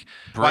folks, like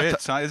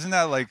Brits, huh? Isn't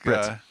that like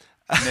Brits.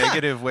 a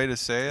negative way to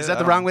say it? Is that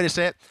the wrong way to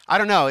say it? I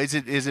don't know. Is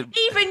it?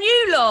 Even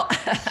you lot.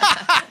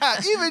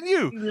 Even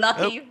you.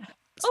 Lucky.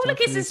 Oh, look,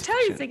 it's his Stop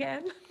toes this shit.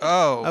 again.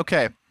 Oh,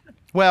 Okay.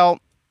 Well,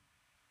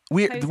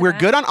 Toes we're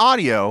back. good on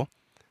audio,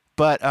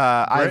 but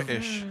I've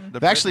British. The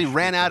actually British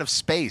ran people. out of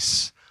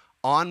space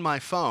on my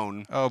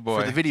phone Oh, boy.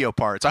 for the video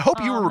parts. I hope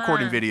you Oh, were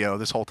recording man. video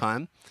this whole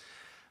time.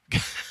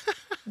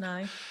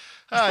 No.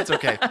 It's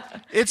okay.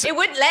 It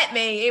wouldn't let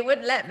me. It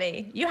wouldn't let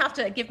me. You have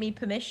to give me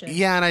permission.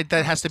 Yeah, and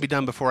that has to be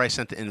done before I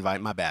sent the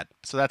invite. My bad.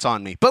 So that's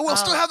on me. But we'll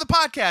still have the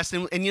podcast.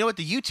 And you know what?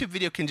 The YouTube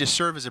video can just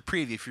serve as a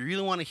preview. If you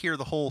really want to hear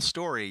the whole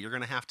story, you're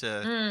going to have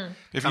to.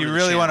 If you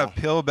really want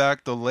to peel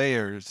back the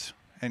layers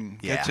and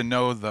get to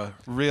know the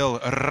real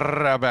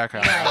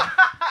Rebecca.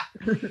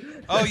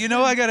 Oh, you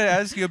know, I got to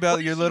ask you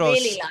about your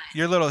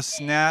little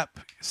snap,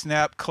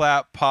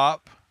 clap,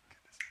 pop.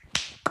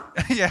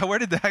 Yeah, where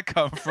did that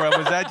come from?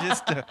 Was that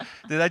just did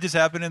that just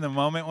happen in the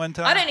moment one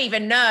time? I don't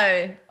even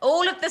know.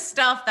 All of the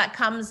stuff that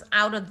comes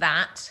out of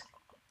that,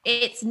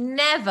 I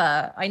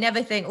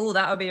never think, oh,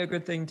 that would be a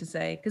good thing to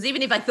say. Because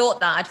even if I thought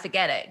that, I'd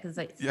forget it because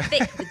it's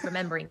thick with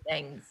remembering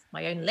things.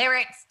 My own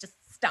lyrics, just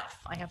stuff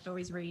I have to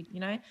always read, you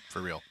know?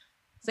 For real.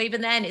 So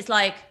even then it's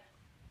like,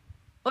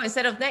 well,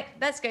 instead of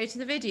let's go to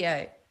the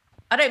video.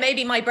 I don't know,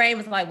 maybe my brain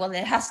was like, well,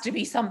 there has to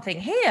be something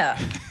here.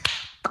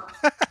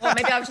 Or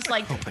maybe I was just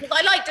like,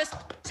 I like just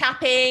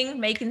tapping,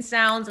 making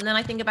sounds, and then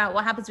I think about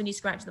what happens when you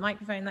scratch the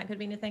microphone. That could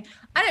be a thing.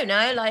 I don't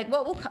know, like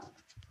what will.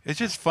 It's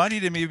just funny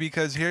to me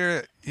because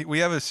here we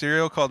have a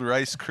cereal called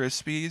Rice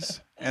Krispies,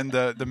 and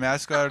the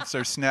mascots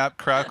are Snap,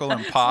 Crackle,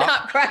 and Pop.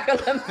 Snap, Crackle,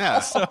 and Pop. Yeah,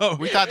 so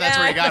we thought that's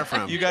where you got it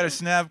from. You got a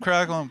Snap,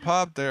 Crackle, and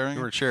Pop there. You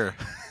were sure.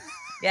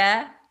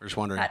 Yeah. We're just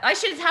wondering. I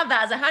should have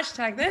that as a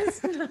hashtag. This.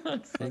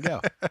 There you go.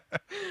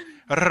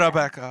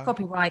 Rebecca.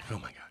 Copyright. Oh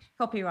my gosh.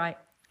 Copyright.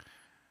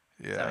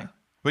 Yeah. Sorry.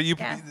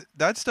 But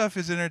that stuff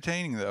is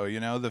entertaining though,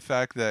 you know, the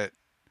fact that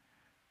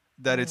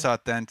it's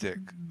authentic.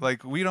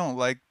 Like we don't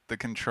like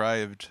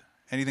the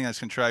anything that's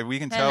contrived. We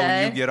can tell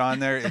when you get on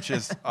there, it's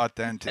just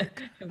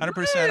authentic.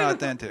 100%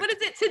 authentic. What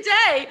is it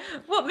today?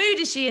 What mood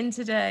is she in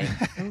today?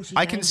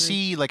 I can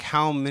see like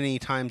how many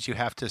times you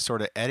have to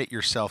sort of edit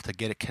yourself to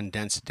get it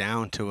condensed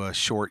down to a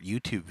short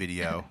YouTube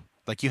video.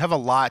 Like you have a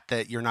lot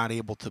that you're not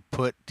able to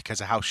put because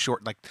of how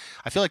short. Like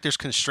I feel like there's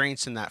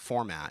constraints in that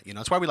format. You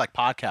know, that's why we like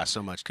podcasts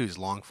so much too. Is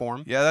long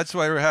form. Yeah, that's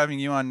why we're having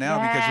you on now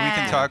because we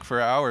can talk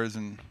for hours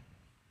and.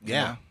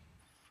 Yeah.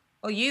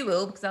 Or you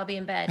will because I'll be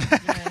in bed. You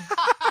know.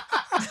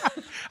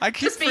 I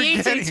keep just for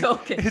you two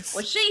talking.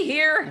 Was she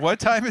here? What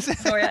time is it?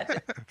 Sorry,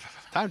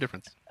 time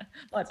difference.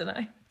 I don't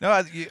know.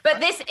 No, but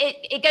this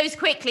it goes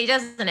quickly,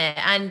 doesn't it?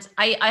 And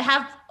I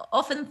have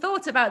often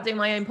thought about doing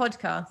my own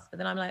podcast, but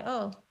then I'm like,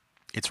 oh.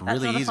 It's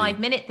really easy. That's not a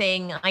 5-minute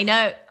thing. I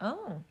know.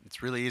 Oh.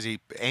 It's really easy.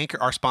 Anchor,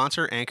 our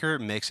sponsor, Anchor,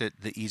 makes it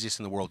the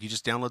easiest in the world. You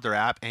just download their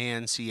app,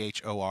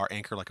 ANCHOR,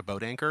 Anchor, like a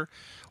boat anchor,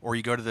 or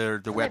you go to their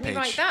webpage. Let me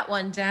write that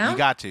one down. You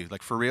got to,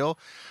 like for real.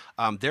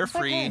 They're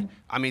free.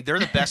 I mean, they're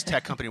the best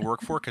tech company to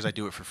work for because I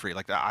do it for free.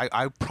 Like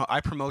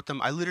I promote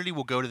them. I literally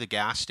will go to the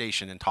gas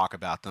station and talk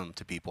about them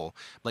to people.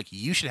 Like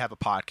you should have a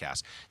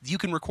podcast. You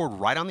can record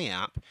right on the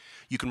app.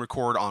 You can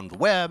record on the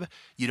web.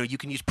 You know, you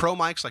can use pro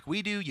mics like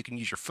we do. You can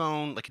use your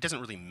phone. Like it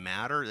doesn't really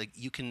matter. Like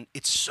you can.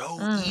 It's so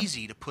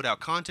easy to put out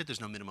content.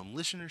 There's no minimum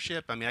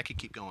listenership. I mean, I could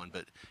keep going,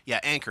 but yeah,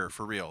 Anchor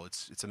for real.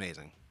 It's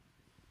amazing.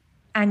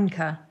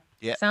 Anchor.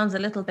 Yeah. Sounds a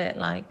little bit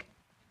like.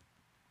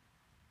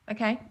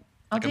 Okay.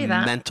 I'll like do a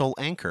that. mental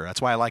anchor.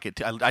 That's why I like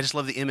it. I just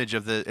love the image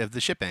of the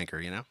ship anchor.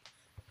 You know.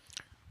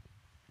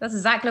 That's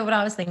exactly what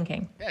I was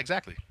thinking. Yeah,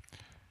 exactly.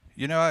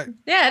 You know,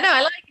 yeah, no,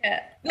 I like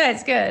it. No,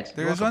 it's good.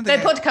 There's one thing.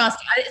 So podcast.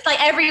 It's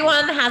like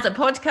everyone has a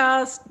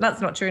podcast.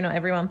 That's not true, not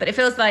everyone, but it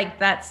feels like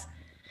that's.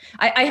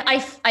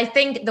 I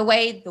think the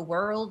way the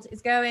world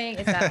is going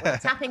is that we're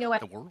tapping away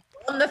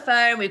on the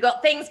phone. We've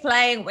got things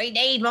playing. We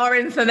need more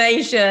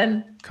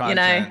information. Content. You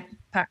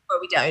know, well,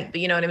 we don't, but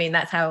you know what I mean.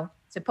 That's how.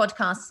 So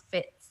podcast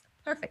fits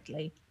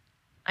perfectly.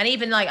 And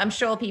even like, I'm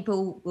sure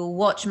people will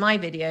watch my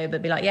video,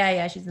 but be like,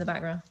 yeah, she's in the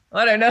background.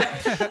 I don't know.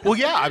 Well,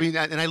 yeah, I mean,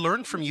 and I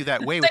learned from you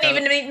that way. Don't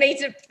even need me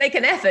to make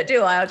an effort,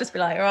 do I? I'll just be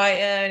like, all right,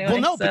 yeah.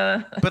 Anyway, well,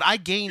 no, but I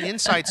gain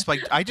insights.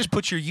 Like I just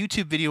put your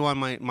YouTube video on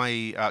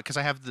my because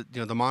I have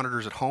the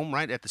monitors at home,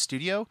 right at the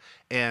studio,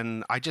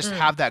 and I just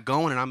have that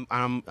going, and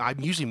I'm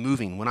usually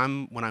moving when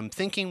I'm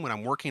thinking, when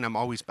I'm working, I'm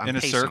in a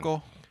pacing.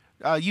 circle.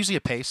 Usually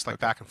a pace, like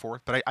back and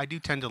forth, but I do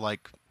tend to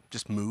like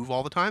just move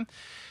all the time.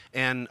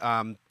 And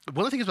one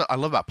of the things I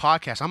love about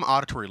podcasts, I'm an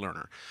auditory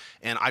learner,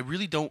 and I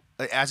really don't,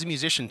 as a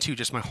musician too,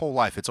 just my whole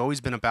life, it's always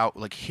been about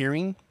like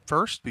hearing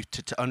first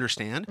to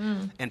understand.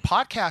 And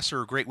podcasts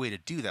are a great way to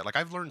do that. Like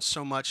I've learned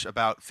so much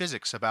about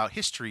physics, about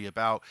history,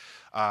 about,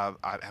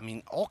 I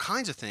mean, all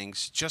kinds of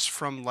things just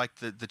from like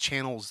the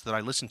channels that I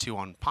listen to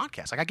on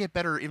podcasts. Like I get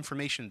better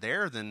information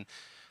there than,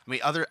 I mean,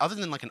 other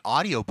than like an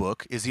audio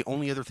book is the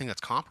only other thing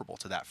that's comparable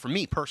to that for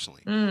me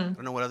personally. I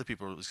don't know what other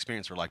people's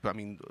experience are like, but I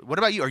mean, what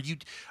about you?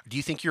 Do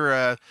you think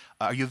are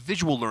you a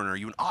visual learner? Are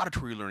you an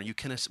auditory learner?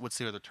 What's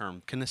the other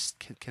term?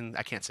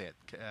 I can't say it.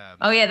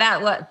 Oh yeah,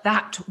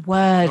 that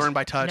word. Learn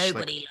by touch.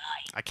 Nobody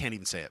likes. I can't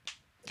even say it.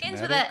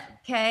 Begins with a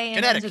K.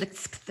 And Kinetic.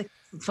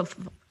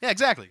 Yeah,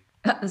 exactly.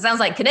 It sounds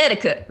like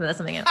Connecticut, but that's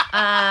something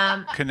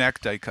else.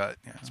 Connecticut.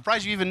 Yeah. I'm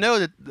surprised you even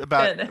know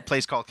about a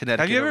place called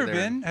Connecticut. Have you ever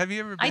been? Have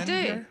you ever been? I do.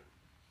 Here?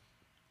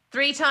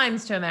 3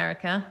 times to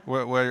America.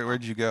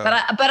 Where'd you go?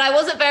 But I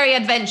wasn't very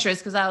adventurous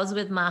because I was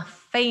with my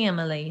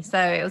family. So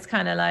it was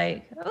kind of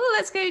like, oh,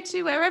 let's go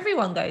to where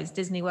everyone goes.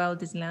 Disney World,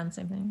 Disneyland,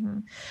 same thing.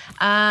 Where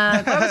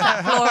was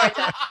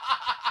that?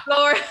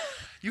 Florida.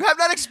 You have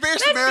not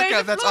experienced Let's go America. to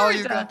If that's all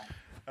you've Florida. got.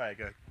 All right,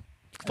 good.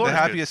 The Florida's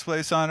good. happiest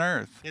place on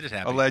earth. It is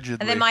happy. Allegedly.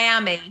 And then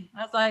Miami.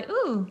 I was like,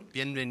 ooh,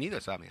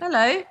 Bienvenidos, amigo.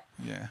 hello.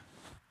 Yeah.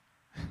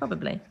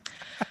 Probably.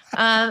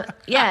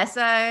 Yeah,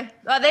 so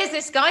there's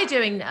this guy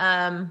doing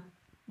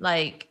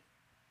like,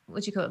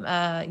 what do you call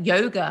it?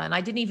 Yoga, and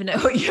I didn't even know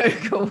what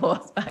yoga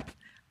was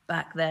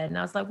back then. And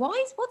I was like,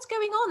 what's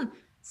going on?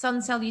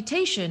 Sun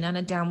salutation and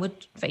a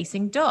downward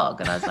facing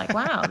dog. And I was like,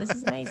 wow, this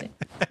is amazing.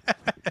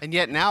 And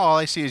yet now all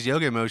I see is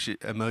yoga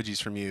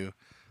emojis from you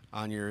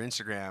on your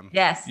Instagram.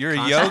 Yes. You're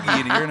a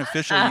yogi. You're an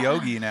official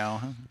yogi now.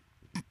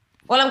 Huh?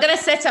 Well, I'm going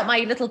to set up my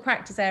little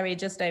practice area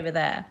just over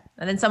there.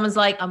 And then someone's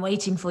like, I'm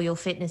waiting for your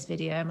fitness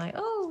video. I'm like,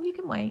 oh, you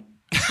can wait.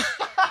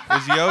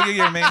 Is yoga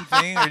your main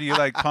thing, or do you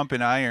like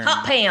pumping iron?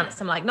 Hot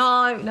pants. I'm like,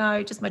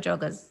 no, just my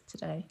joggers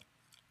today.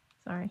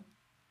 Sorry.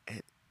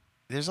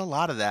 There's a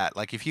lot of that.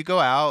 Like if you go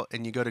out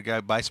and you go to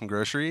go buy some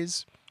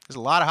groceries, there's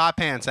a lot of hot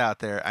pants out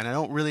there, and I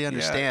don't really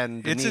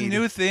understand. It's a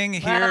new thing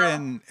here, Well-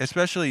 and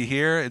especially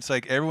here, it's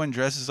like everyone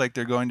dresses like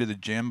they're going to the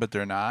gym, but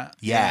they're not.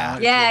 Yeah.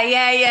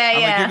 Yeah.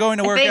 I'm like, you're going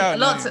to I work think out,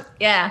 Lots no. of,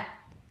 yeah.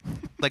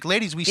 Like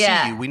ladies, we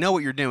Yeah. see you. We know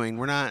what you're doing.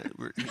 We get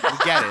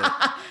it.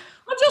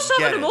 I'm just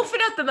Get having a it. muffin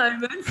at the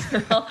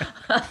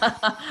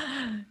moment.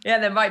 Yeah,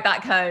 then right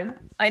back home.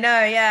 I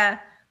know, yeah.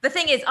 The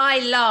thing is, I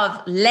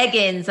love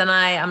leggings, and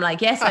I'm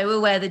like, yes, I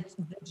will wear the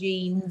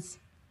jeans,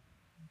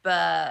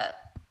 but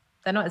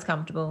they're not as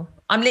comfortable.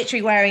 I'm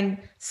literally wearing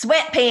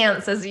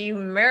sweatpants, as you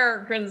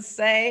Americans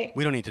say.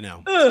 We don't need to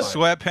know. It's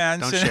fine. Sweatpants,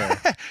 Don't and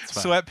share.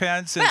 It's fine.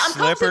 sweatpants and But I'm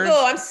slippers. comfortable.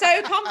 I'm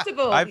so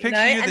comfortable. I picture you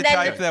the And then-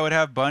 type that would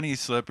have bunny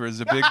slippers,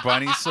 the big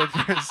bunny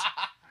slippers.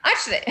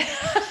 Actually,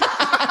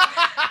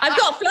 I've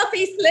got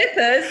fluffy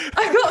slippers.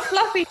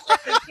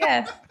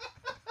 Yes.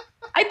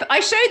 I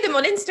showed them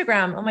on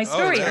Instagram on my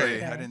story. Oh, the other really?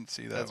 day. I didn't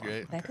see that. That's one.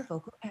 great. They're a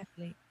vocal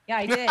athlete. Yeah,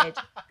 I did.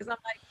 Because I'm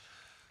like,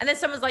 and then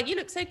someone's like, you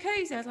look so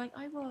cozy. I was like,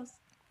 I was.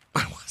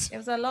 It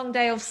was a long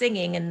day of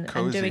singing and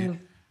Cozy. doing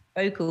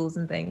vocals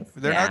and things.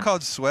 They're Yeah. not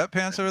called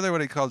sweatpants over there.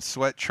 What are they called?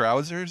 Sweat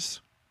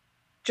trousers?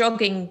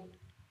 Jogging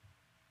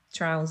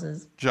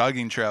trousers.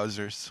 Jogging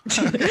trousers.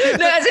 No,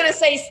 I was going to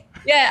say,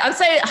 yeah, I'm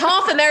saying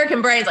half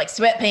American brains like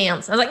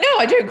sweatpants. I was like, no,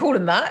 I don't call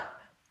them that.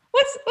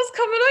 What's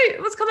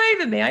coming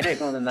over me? I don't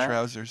call them that.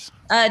 Trousers.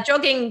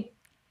 Jogging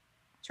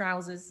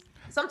trousers.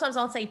 Sometimes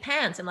I'll say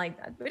pants. I'm like,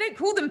 we don't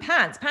call them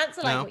pants. Pants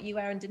are like No. what you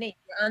wear underneath,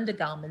 your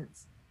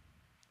undergarments.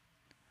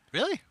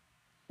 Really?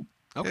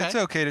 Okay. It's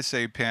okay to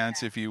say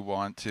pants if you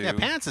want to. Yeah,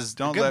 pants is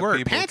Don't a good let word.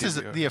 people Pants give is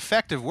you- the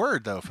effective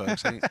word, though,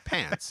 folks. I mean,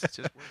 pants. It's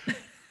just I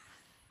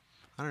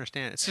don't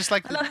understand. It's just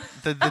like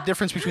the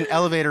difference between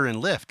elevator and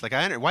lift. Like,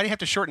 why do you have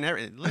to shorten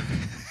lift?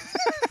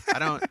 I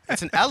don't.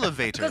 It's an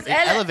elevator. Because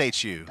It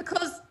elevates you.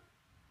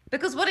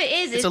 Because what it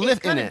is, It's a it's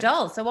lift kind in of it.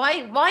 dull. So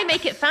why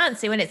make it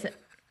fancy when it's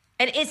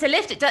and it's a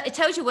lift? It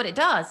tells you what it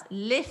does.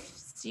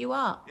 Lifts you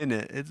up. In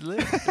it. It's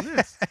lift. It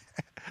lifts.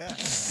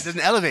 It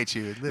doesn't elevate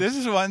you. It lifts. This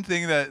is one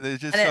thing that is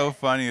just And so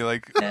funny.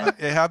 Like Yeah.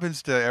 it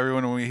happens to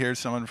everyone when we hear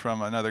someone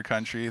from another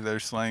country, their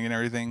slang and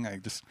everything.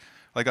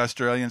 Like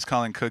Australians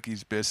calling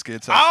cookies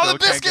biscuits. I Oh, still the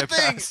can't biscuit get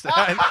past thing!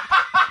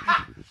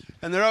 that.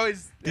 And they're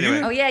always. Do you-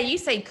 Anyway. Oh yeah, you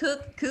say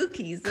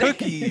cookies.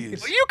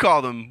 Cookies. What do you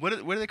call them? What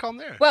do they call them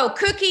there? Well,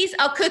 cookies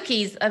are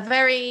cookies. A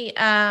very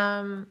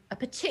a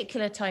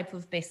particular type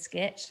of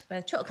biscuit.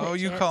 They're chocolate. Oh,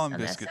 you chips, call them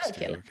and they're biscuits too.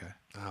 circular. Okay.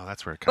 Oh,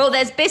 that's where it comes Well,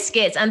 there's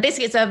biscuits, and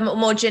biscuits are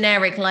more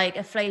generic, like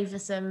a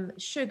flavoursome,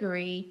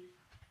 sugary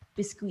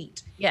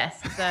biscuit. Yes.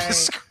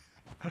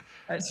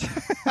 So.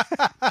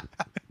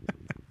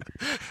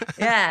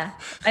 Yeah,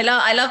 I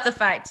love the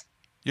fact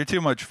You're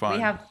too much fun.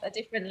 we have a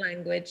different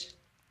language.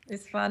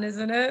 It's fun,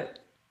 isn't it?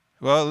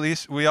 Well, at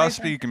least we all Okay.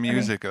 speak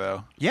music,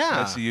 though. Yeah.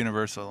 That's the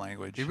universal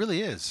language. It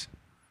really is.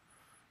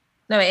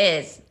 No, it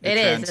is. It It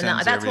is, and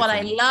transcends that's what I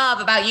everything.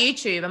 love about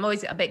YouTube. I'm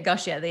always a bit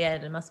gushy at the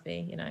end. It must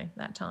be,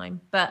 that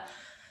time, but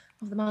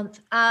of the month,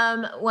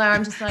 where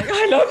I'm just like,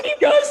 I love you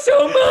guys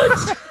so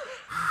much.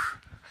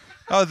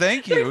 Oh,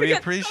 thank you. Don't We forget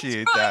to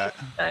appreciate subscribe.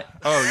 that.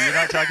 Oh, you're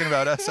not talking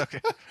about us?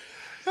 Okay.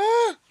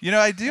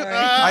 I do. Sorry.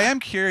 I am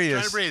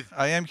curious. breathe.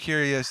 I am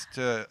curious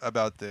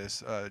about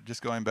this.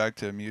 Just going back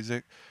to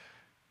music,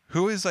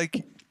 who is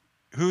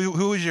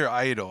who is your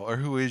idol, or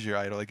who is your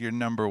idol? Like your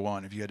number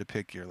one, if you had to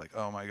pick, you're like,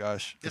 oh my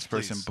gosh, this Yes,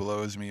 person please.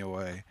 blows me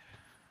away.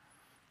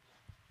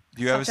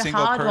 Do you have a Such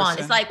single hard person? one.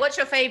 It's like, what's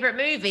your favorite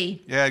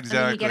movie? Yeah, And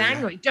then you get exactly.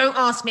 angry. Don't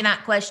ask me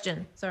that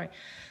question. Sorry.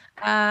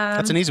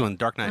 That's an easy one.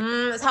 Dark Knight.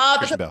 It's hard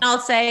Christian because Bale. I'll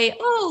say,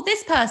 oh,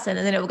 this person,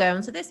 and then it will go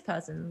on to this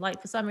person.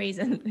 Like for some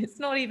reason, it's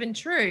not even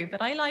true.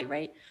 But I like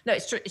Ray. No,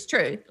 it's true. It's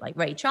true. Like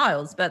Ray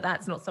Charles, but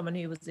that's not someone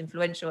who was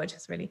influential. I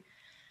just really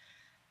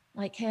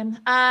like him.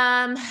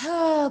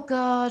 Oh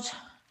God,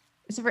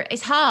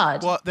 it's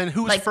hard. Well, then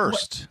who was Like,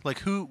 first? Like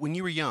who, when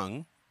you were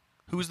young,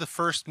 who was the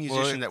first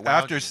musician Well, that wowed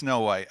after you? Snow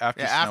White.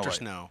 After Yeah, Snow after White.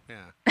 Snow.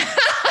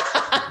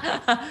 Yeah.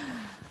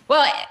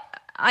 Well,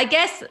 I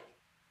guess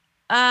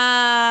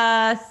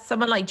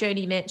someone like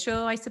Joni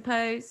Mitchell, I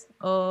suppose,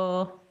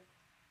 or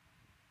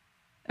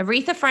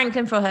Aretha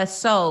Franklin for her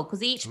soul,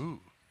 because each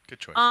Good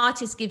choice.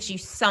 artist gives you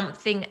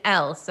something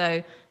else.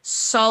 So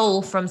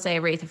soul from, say,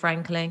 Aretha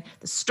Franklin,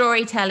 the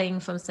storytelling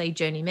from, say,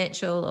 Joni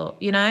Mitchell, or,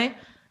 you know.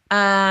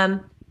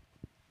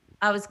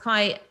 I was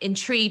quite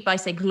intrigued by,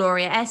 say,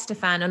 Gloria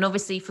Estefan, and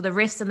obviously for the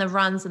riffs and the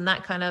runs and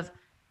that kind of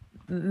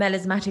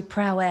melismatic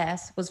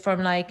prowess was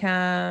from like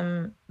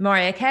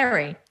Mariah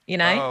Carey, you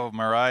know. Oh,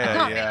 Mariah,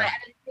 yeah.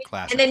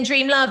 Classic. And then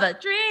Dream Lover,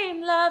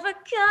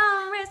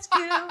 come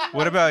rescue.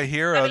 What about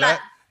Hero? Like-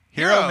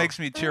 Hero makes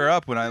me tear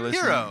up when I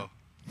listen. Hero.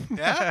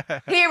 Yeah.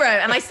 Hero,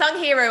 and I sung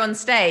Hero on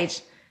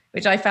stage,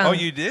 which I found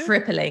you did?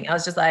 crippling. I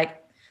was just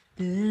like,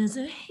 there's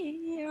a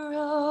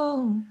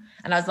hero.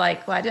 And I was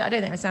like, well, I don't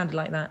think I sounded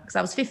like that because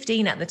I was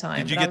 15 at the time.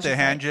 Did you but I get was the just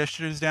hand like,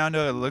 gestures down to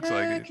it? It looks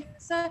like it.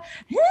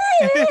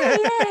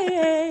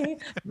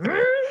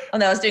 Oh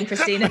no, I was doing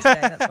Christina today.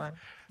 That's fine.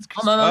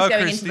 Oh, my mom was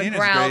going into the Christina's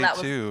growl. great That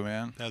was too,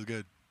 man. That was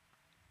good.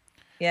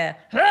 yeah.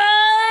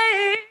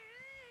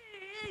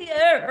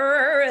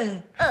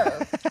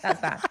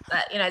 That's that.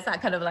 But, you know, it's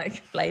that kind of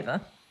like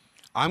flavor.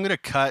 I'm gonna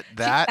cut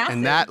that, massive.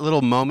 and that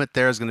little moment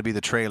there is gonna be the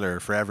trailer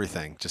for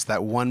everything. Just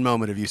that one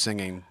moment of you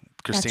singing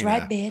Christina.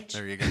 right, bitch.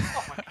 There you go.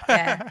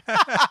 Yeah.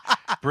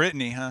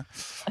 Brittany, huh?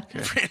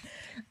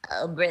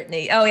 Oh,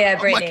 Brittany. Oh yeah,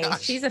 Brittany.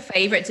 gosh. She's a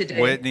favorite to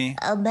do. Whitney.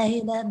 Oh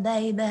baby,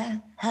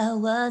 baby, how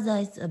was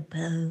I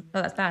supposed?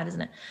 Oh, that's bad,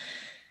 isn't it?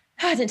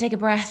 I didn't take a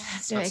breath.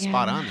 Let's do That's it again.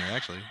 spot on there,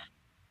 actually.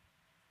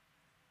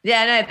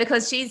 Yeah, no,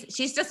 because she's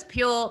just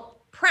pure.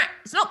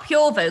 It's not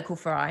pure vocal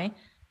fry.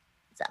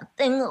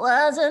 Something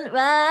wasn't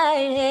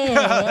right.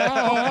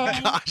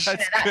 Oh gosh, You know,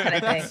 that kind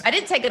of thing. I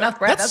didn't take enough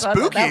breath. That's That's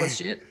why I thought that spooky. was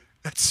shit.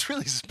 that's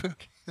really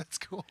spooky. That's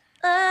cool.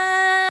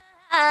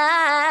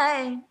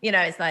 You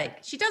know, it's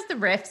like she does the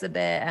riffs a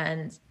bit,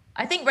 and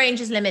I think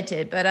range is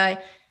limited, but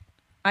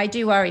I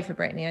do worry for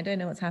Brittany. I don't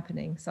know what's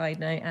happening. Side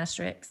note,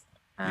 asterisk.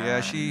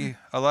 Yeah,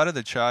 a lot of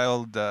the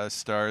child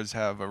stars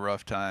have a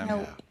rough time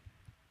No.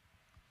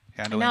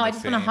 handling No, the I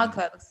just want to fame. hug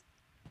her.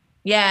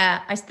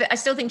 Yeah, I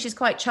still think she's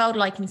quite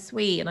childlike and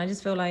sweet, and I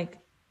just feel like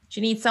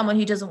she needs someone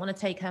who doesn't want to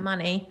take her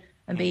money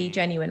and be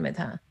genuine with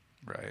her.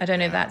 Right. I don't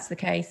know if that's the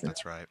case.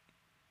 That's right.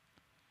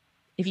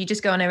 If you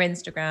just go on her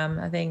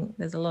Instagram, I think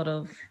there's a lot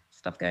of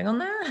stuff going on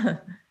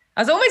there.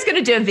 I was always going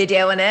to do a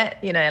video on it,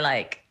 you know,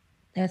 like,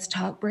 let's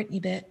talk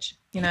Britney, bitch,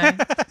 you know.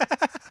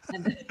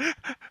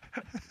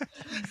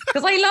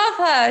 Because I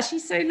love her.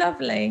 She's so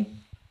lovely.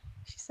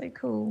 She's so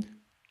cool.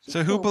 She's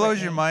So who cool, blows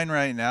Britney. your mind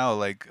right now?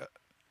 Like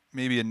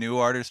maybe a new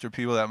artist or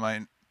people that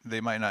might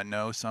not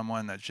know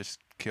someone that's just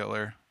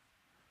killer.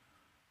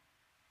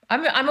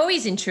 I'm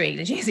always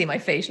intrigued. As you can see my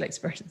facial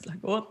expressions, like,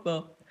 what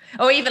the?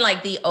 Or even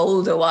like the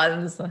older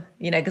ones,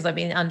 you know, because I've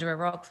been under a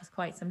rock for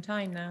quite some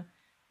time now.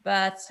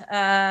 But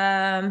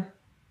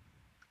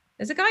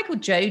there's a guy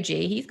called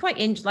Joji. He's quite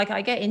like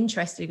I get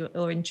interested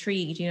or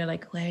intrigued, you know,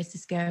 like, where is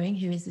this going?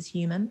 Who is this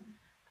human?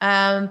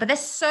 But there's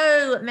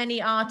so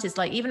many artists,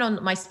 like even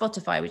on my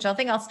Spotify, which I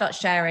think I'll start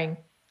sharing,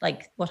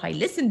 like what I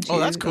listen to. Oh,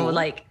 that's cool. Or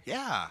like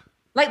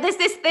there's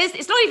there's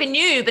it's not even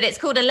new, but it's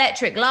called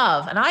Electric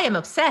Love, and I am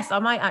obsessed. I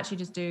might actually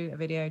just do a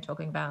video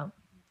talking about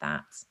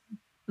that.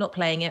 Not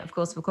playing it, of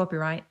course, for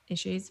copyright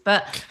issues,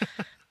 but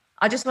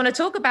I just want to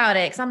talk about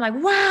it because I'm like,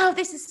 wow,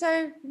 this is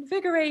so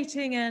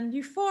invigorating and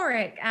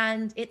euphoric,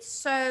 and it's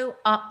so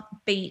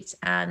upbeat,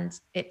 and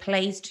it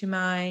plays to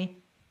my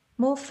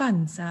more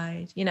fun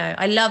side. You know,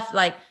 I love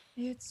like,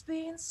 it's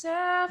been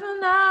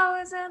 7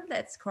 hours and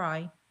let's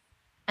cry.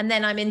 And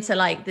then I'm into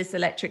like this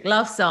Electric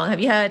Love song. Have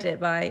you heard it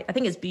by, I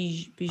think it's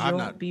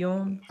not.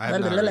 Bjorn. I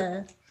have not heard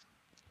it.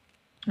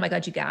 Oh my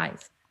God, you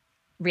guys.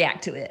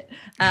 React to it.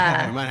 We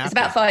might have It's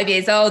about to. 5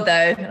 years old though.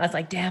 And I was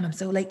like, damn, I'm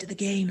so late to the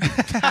game.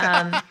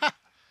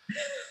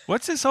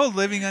 What's this whole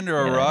living under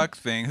a Yeah. rock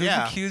thing? Who's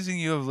Yeah. accusing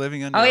you of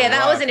living under Oh a yeah, rock?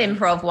 that was an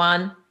improv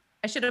one.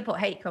 I should have put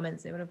hate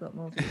comments. It would have got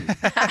more views.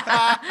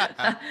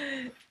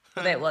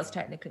 But it was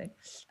technically.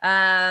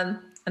 And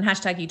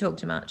hashtag you talk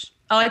too much.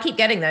 Oh, I keep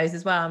getting those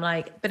as well. I'm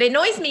like, but it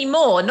annoys me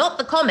more, not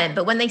the comment,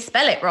 but when they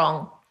spell it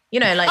wrong. You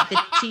know, like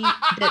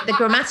the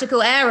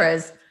grammatical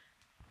errors.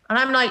 And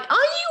I'm like, are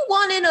you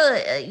wanting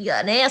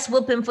an ass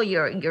whooping for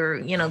your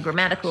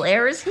grammatical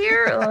errors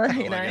here? Or,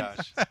 you Oh my know,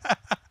 gosh.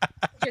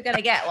 you're going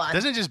to get one.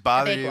 Doesn't it just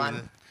bother big you?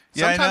 one.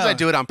 Yeah, I Sometimes I know.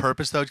 do it on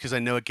purpose though, because I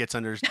know it gets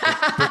under book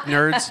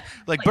nerds,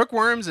 like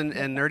bookworms and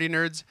nerdy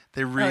nerds.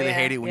 They really yeah,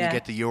 hate it when yeah. you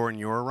get the your and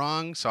your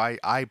wrong. So I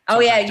Oh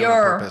yeah, sometimes do it on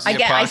you're. purpose.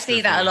 I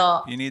see that a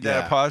lot. You need Yeah.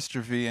 that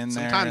apostrophe in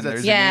there. Sometimes and that's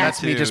there's Yeah. an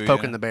that's me too, just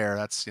poking yeah. the bear.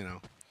 That's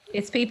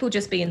It's people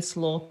just being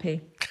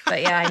sloppy.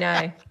 But yeah, I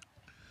know.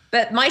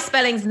 But my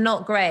spelling's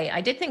not great. I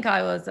did think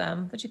I was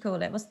what do you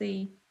call it? What's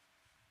the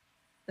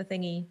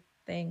thingy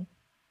thing?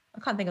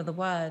 I can't think of the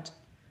word.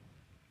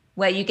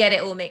 Where you get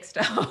it all mixed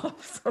up.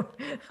 The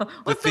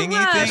What's thingy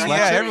word? thing? I Yeah,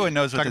 can't- everyone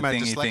knows what Talking the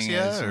about thingy thing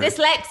dyslexia, is. or-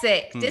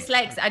 Dyslexic.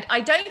 Dyslexic.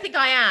 I don't think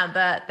I am,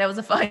 but there was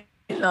a fine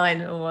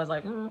line. And I was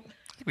like, I think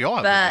we all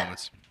have But- those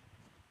moments.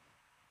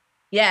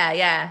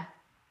 yeah.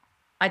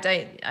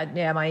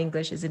 Yeah, my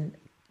English isn't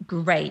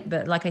great,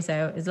 but like I say,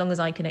 as long as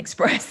I can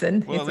express,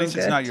 and Well, it's at least all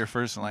it's good. not your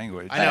first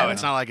language. I know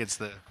it's not like it's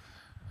the.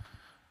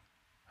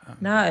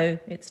 No,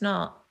 it's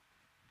not.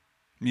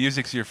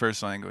 Music's your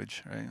first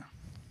language, right?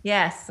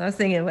 Yes, I was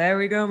thinking, where are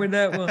we going with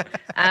that one?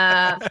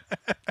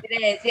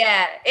 It is,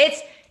 yeah.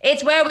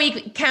 It's where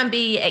we can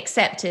be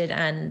accepted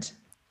and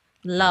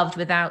loved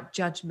without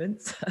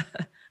judgments,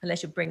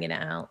 unless you're bringing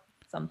it out.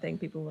 Something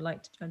people will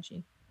like to judge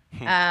you.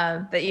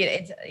 But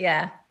it's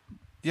Yeah.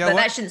 But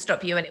that shouldn't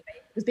stop you anyway,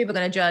 because people are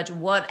going to judge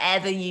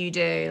whatever you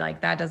do.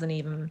 Like that doesn't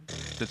even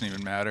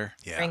matter.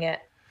 Yeah. bring it.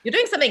 You're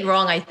doing something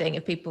wrong, I think.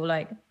 If people are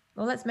like,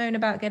 well, let's moan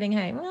about getting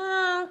hate.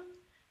 Well,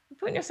 you're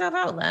putting yourself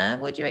out there.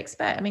 What do you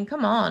expect? I mean,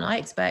 come on. I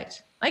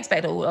expect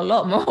a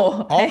lot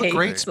more. All the hate.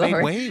 greats made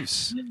Sorry.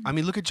 waves. I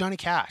mean, look at Johnny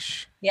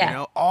Cash. Yeah. You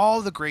know,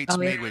 all the greats Oh,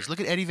 made yeah. waves. Look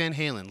at Eddie Van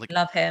Halen. Like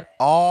Love him.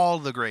 all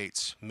the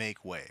greats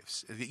make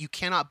waves. You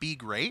cannot be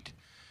great.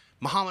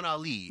 Muhammad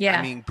Ali. Yeah.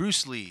 I mean,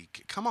 Bruce Lee.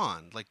 Come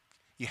on. Like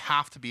you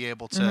have to be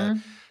able to Mm-hmm.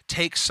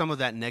 take some of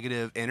that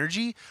negative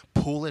energy,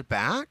 pull it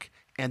back,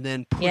 and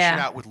then push Yeah. it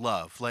out with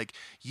love. Like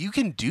you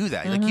can do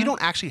that. Like you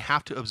don't actually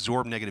have to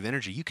absorb negative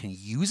energy. You can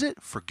use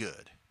it for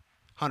good.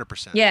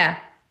 100%. Yeah.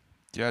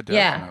 Yeah,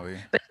 definitely.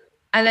 Yeah.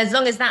 And as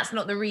long as that's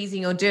not the reason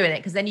you're doing it,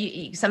 because then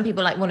some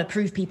people like want to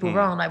prove people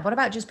wrong. Like, what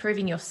about just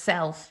proving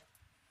yourself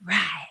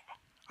right?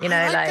 You know,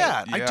 I like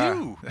that. I Yeah.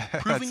 do.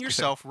 That's Proving good.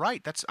 yourself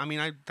right. That's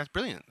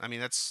brilliant. I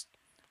mean, yeah.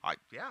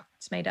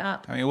 just made it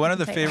up. I mean, one of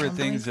the Take that favorite one,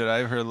 things boys. that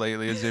I've heard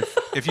lately is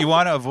if you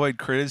want to avoid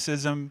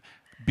criticism,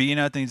 be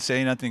nothing,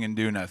 say nothing, and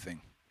do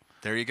nothing.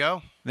 There you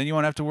go. Then you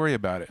won't have to worry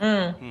about it.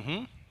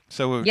 Mm-hmm.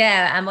 So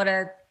Yeah,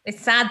 and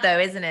it's sad though,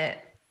 isn't it?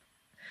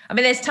 I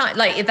mean, there's time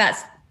like if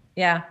that's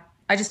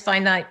I just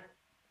find that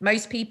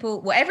most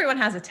people, well, everyone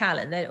has a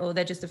talent, or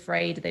they're just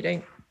afraid. They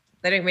don't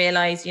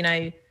realize, you know,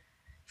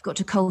 you've got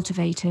to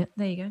cultivate it.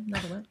 There you go,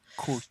 another word.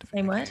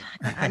 Same word.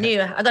 I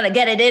knew I got to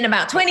get it in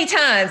about 20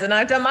 times, and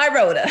I've done my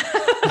roller.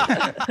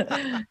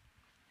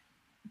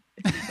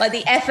 Like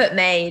the effort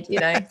made, you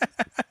know.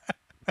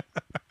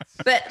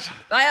 But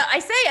I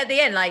say at the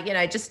end, like, you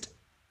know, just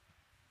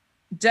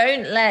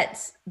don't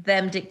let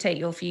them dictate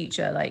your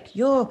future. Like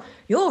you're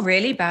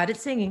really bad at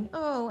singing.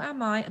 Oh,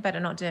 am I? I better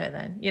not do it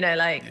then. You know,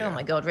 like, oh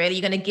my God, really?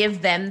 You're going to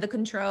give them the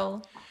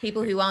control?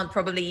 People who aren't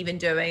probably even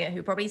doing it, who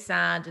are probably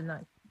sad and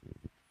like.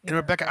 And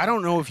Rebecca, I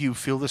don't know if you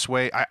feel this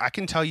way. I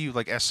can tell you,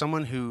 like, as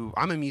someone who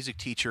I'm a music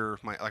teacher,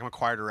 I'm a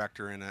choir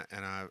director, and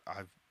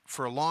I've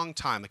for a long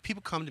time, like,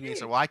 people come to me and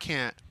say, "Well, I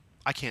can't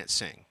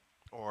sing,"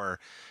 or,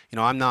 you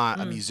know, "I'm not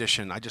a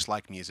musician. I just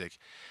like music,"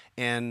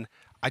 and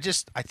I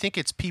think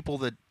it's people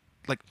that,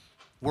 like,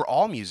 we're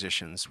all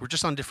musicians. We're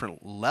just on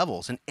different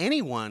levels, and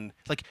anyone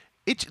like.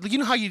 You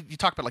know how you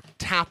talk about like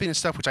tapping and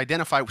stuff, which I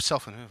identify with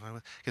self,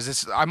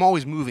 because I'm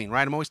always moving,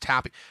 right? I'm always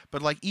tapping.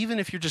 But like even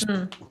if you're just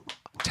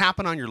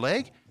tapping on your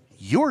leg,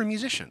 you're a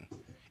musician.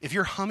 If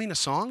you're humming a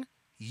song,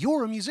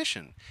 you're a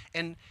musician,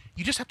 and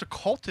you just have to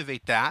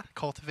cultivate that.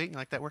 Cultivate, you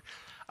like that word?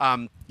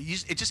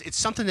 It's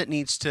something that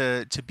needs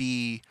to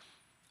be.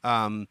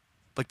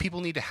 Like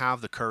people need to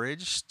have the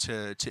courage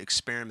to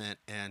experiment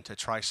and to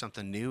try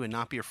something new and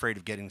not be afraid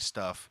of getting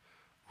stuff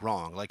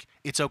wrong. Like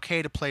it's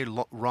okay to play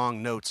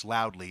wrong notes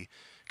loudly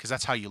because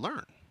that's how you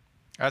learn.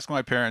 ask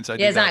my parents. I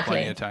did that exactly.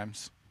 plenty of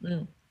times.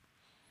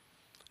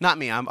 Not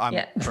me. I'm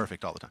Yeah.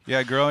 perfect all the time.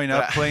 Yeah, growing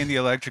up playing the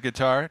electric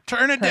guitar.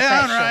 Turn it Perfection.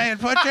 down, Ryan.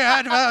 Put your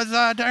headphones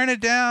on. Turn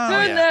it down.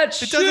 Turn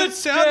that It doesn't shit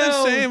sound the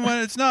down. same when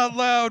it's not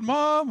loud,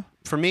 Mom.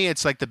 For me,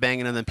 it's like the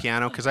banging on the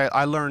piano because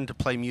I learned to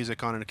play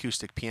music on an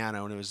acoustic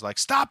piano, and it was like,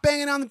 stop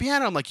banging on the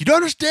piano. I'm like, you don't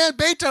understand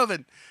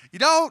Beethoven. You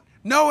don't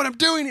know what I'm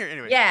doing here.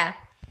 Anyway. Yeah.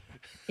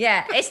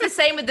 Yeah. It's the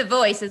same with the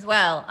voice as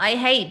well. I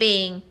hate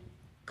being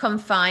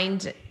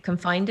confined.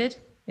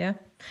 Yeah.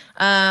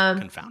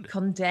 Confounded.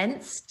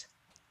 Condensed.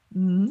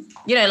 You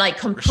know, like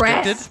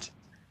compressed.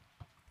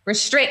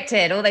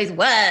 Restricted. All those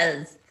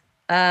words.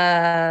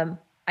 I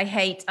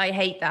hate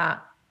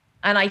that.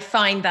 And I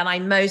find that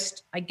I'm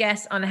most, I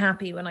guess,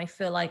 unhappy when I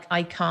feel like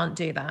I can't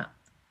do that.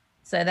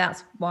 So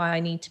that's why I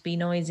need to be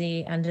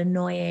noisy and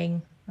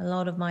annoying a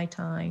lot of my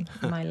time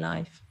in my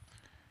life.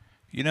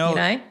 You know, You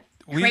know,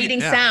 creating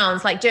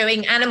sounds, like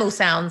doing animal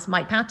sounds,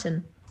 Mike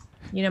Patton.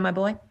 You know, my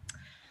boy.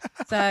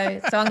 So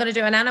I'm going to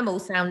do an animal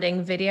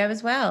sounding video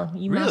as well.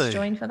 You Really? must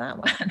join for that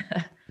one.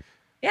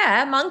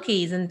 Yeah,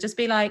 monkeys, and just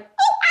be like,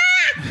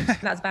 "Ooh, ah!"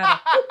 That's about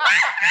it. "Ooh,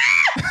 ah,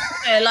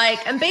 ah!" You know,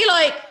 like, and be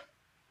like,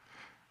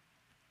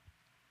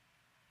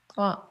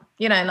 what?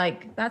 You know,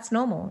 like that's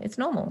normal. It's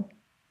normal.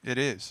 it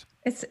is.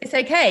 It's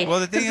okay. Well,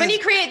 the thing Because when is-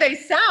 you create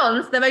those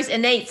sounds, the most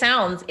innate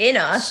sounds in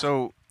us,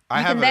 So I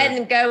you have can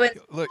then go and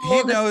Look, he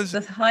all knows-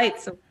 the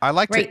heights of I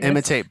like to greatness.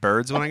 imitate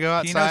birds when I go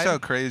He knows outside. how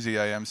crazy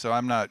I am, so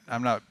I'm not,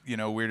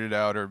 weirded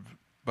out or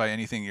by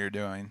anything you're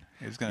doing.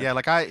 It's gonna. Yeah,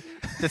 like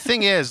the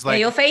thing is, Yeah, like,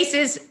 your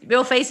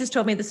faces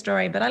told me the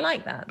story, but I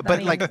like that. I but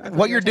mean, like I got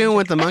what your you're doing attention.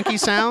 with the monkey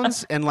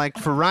sounds, and like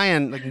for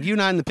Ryan, like you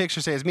not in the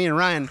picture say it's me and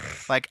Ryan.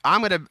 Like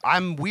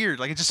I'm weird.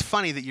 Like it's just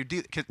funny that you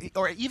do,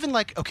 or even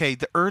like okay,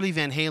 the early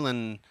Van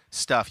Halen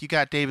stuff. You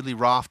got David Lee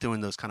Roth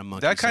doing those kind of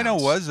monkey. That kind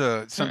of sounds.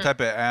 was some type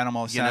of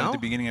animal sound at know? the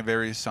beginning of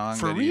every song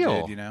For that he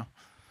real. did. You know.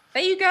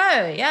 There you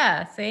go.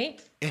 Yeah, see?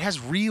 It has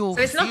real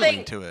So it's feeling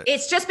nothing. to it.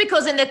 It's just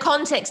because in the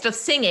context of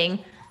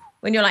singing,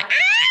 when you're like,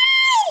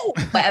 ow,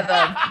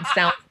 whatever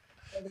sound,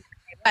 whatever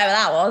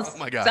that was. Oh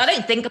my gosh. So I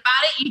don't think about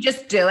it. You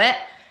just do it.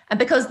 And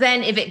because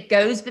then if it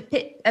goes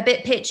a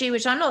bit pitchy,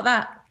 which I'm not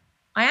that,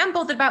 I am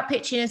bothered about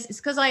pitchiness. It's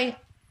because I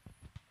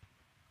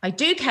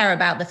do care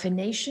about the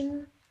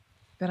phonation,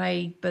 but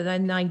I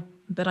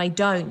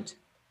don't.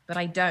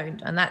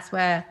 And that's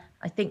where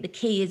I think the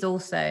key is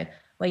also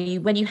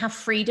when you have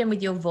freedom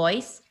with your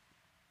voice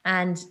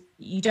and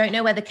you don't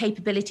know where the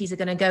capabilities are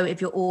going to go if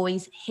you're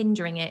always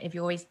hindering it, if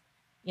you're always,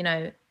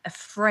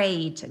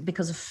 afraid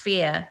because of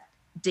fear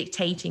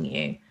dictating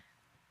you,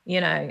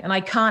 and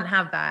I can't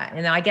have that.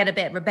 And I get a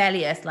bit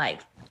rebellious, like,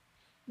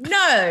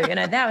 no,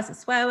 that was a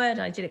swear word.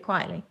 And I did it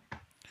quietly.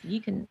 You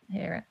can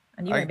hear it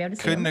and you won't be able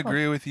to see it. Couldn't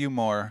agree with you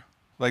more.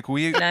 Like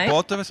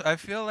both of us, I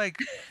feel like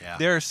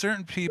there are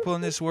certain people in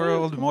this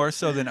world more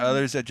so than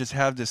others that just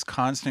have this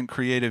constant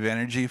creative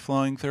energy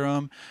flowing through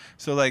them.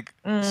 So like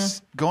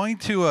going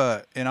to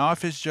an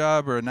office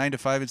job or a 9 to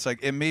 5, it's like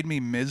it made me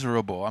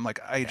miserable. I'm like,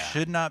 I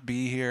should not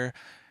be here.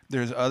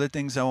 There's other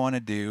things I want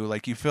to do.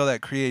 Like you feel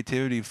that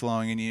creativity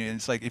flowing in you. And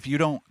it's like if you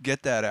don't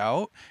get that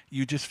out,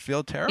 you just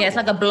feel terrible. Yeah, it's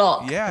like a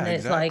block. Yeah, and then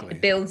exactly. It's like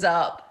it builds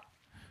up.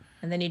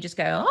 And then you just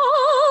go,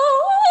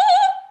 oh.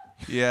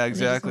 Yeah,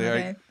 exactly. And then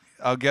you just wanna go.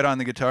 I'll get on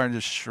the guitar and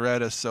just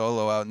shred a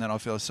solo out, and then I'll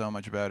feel so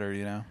much better,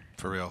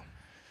 For real.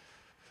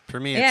 For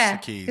me, it's Yeah,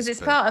 the keys. because it's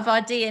part of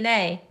our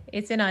DNA.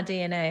 It's in our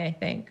DNA, I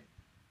think.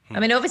 I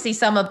mean, obviously,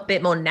 some are a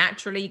bit more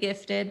naturally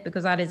gifted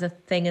because that is a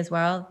thing as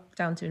well,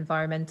 down to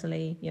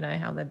environmentally,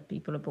 how the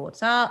people are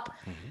brought up,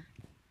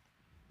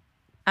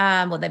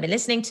 what they've been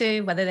listening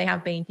to, whether they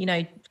have been,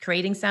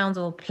 creating sounds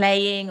or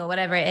playing or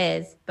whatever it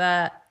is.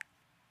 But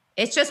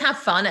it's just have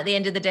fun at the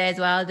end of the day as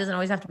well. It doesn't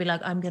always have to be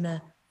like, I'm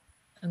gonna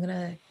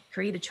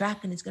create a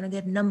track and it's gonna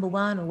get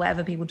 #1 or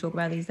whatever people talk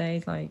about these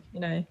days. Like,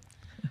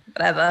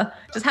 whatever.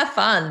 Just have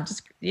fun.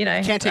 Just you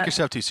can't take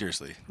yourself too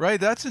seriously. Right,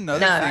 that's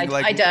another thing.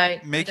 Like I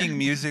don't. making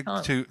music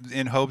Can't.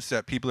 in hopes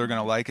that people are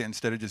gonna like it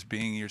instead of just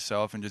being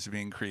yourself and just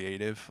being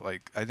creative.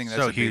 Like I think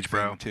that's So a huge, big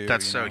bro. thing too.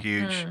 That's so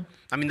huge.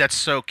 I mean, that's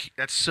so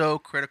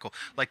critical.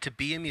 Like to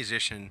be a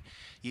musician,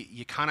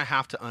 you kind of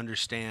have to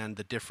understand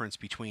the difference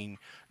between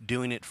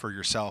doing it for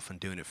yourself and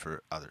doing it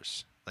for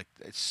others. Like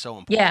it's so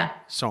important. Yeah.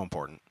 So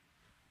important.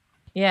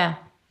 Yeah.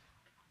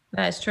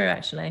 That's true,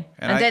 actually.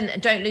 And then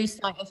don't lose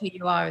sight of who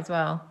you are as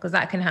well, because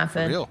that can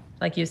happen. real.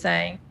 Like you're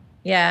saying.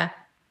 Yeah.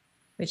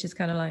 Which is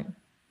kind of like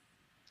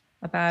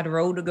a bad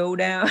road to go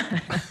down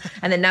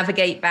and then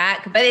navigate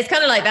back. But it's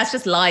kind of like, that's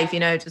just life,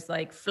 just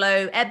like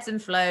flow, ebbs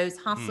and flows,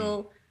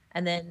 hustle.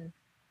 And then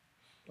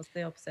what's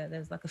the opposite?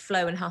 There's like a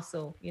flow and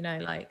hustle,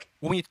 like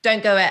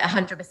don't go at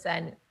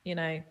 100%,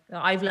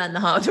 I've learned the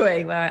hard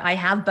way where I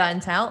have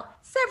burnt out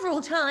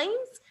several times.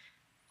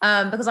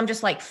 Because I'm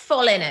just like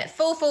full in it,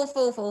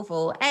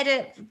 full,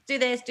 edit, do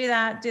this, do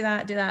that,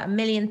 a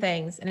million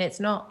things. And it's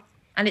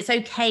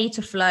okay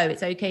to flow.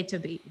 It's okay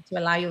to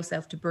allow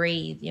yourself to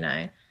breathe,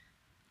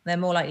 They're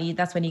more likely,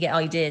 that's when you get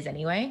ideas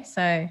anyway.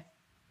 So.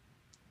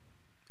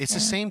 It's the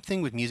same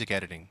thing with music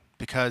editing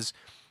because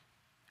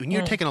when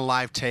you're taking a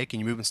live take and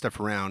you're moving stuff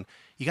around,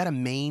 you got to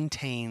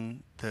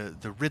maintain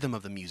the rhythm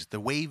of the music, the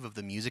wave of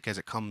the music as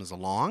it comes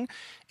along.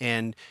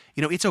 And,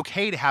 it's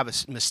okay to have a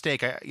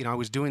mistake. I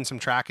was doing some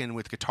tracking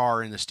with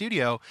guitar in the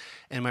studio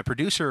and my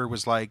producer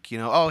was like,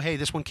 oh, hey,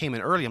 this one came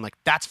in early. I'm like,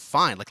 that's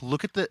fine. Like,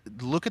 look at the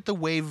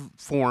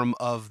waveform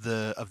of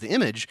the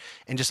image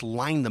and just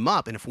line them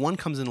up. And if one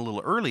comes in a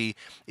little early,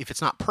 if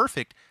it's not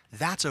perfect,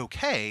 that's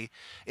okay.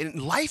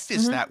 And life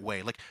is that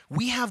way. Like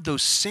we have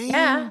those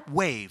same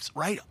waves,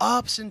 right?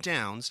 Ups and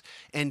downs.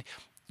 And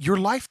my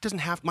life doesn't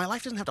have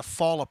to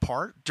fall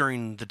apart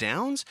during the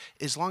downs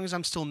as long as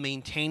I'm still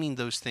maintaining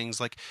those things.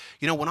 Like,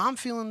 when I'm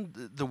feeling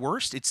the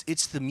worst,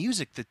 it's the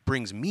music that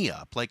brings me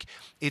up. Like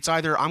it's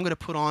either I'm going to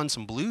put on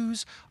some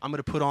blues, I'm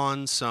going to put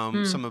on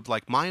some of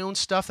like my own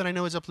stuff that I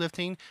know is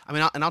uplifting. I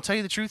mean, I'll tell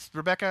you the truth,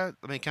 Rebecca.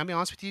 I mean, can I be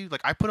honest with you?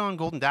 Like I put on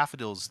Golden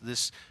Daffodils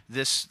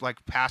this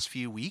like past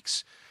few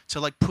weeks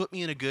to like put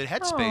me in a good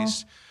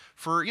headspace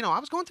for, I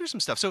was going through some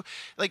stuff. So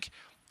like,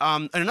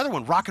 and another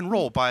one, Rock and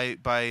Roll by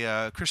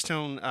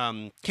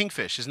Christone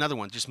Kingfish is another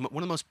one. Just one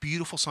of the most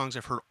beautiful songs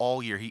I've heard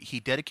all year.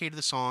 He dedicated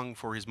the song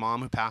for his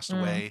mom who passed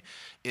away.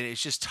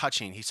 It's just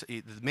touching.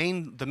 The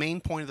main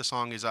point of the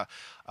song is I'm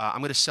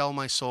going to sell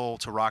my soul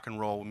to rock and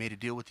roll. We made a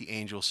deal with the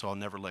angels, so I'll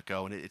never let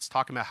go. And it's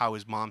talking about how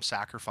his mom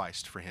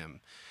sacrificed for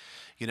him.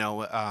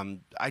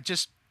 I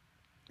just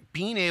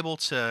being able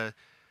to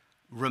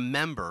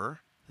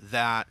remember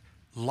that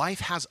life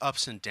has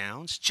ups and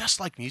downs, just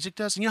like music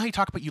does. And you know how you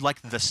talk about you like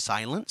the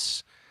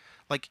silence?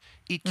 Like,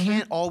 it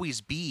can't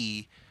always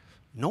be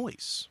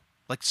noise.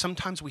 Like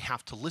sometimes we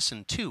have to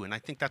listen too, and I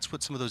think that's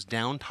what some of those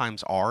down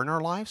times are in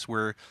our lives,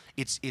 where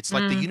it's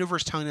like the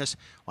universe telling us,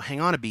 well, hang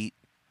on a beat,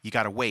 you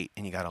got to wait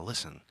and you got to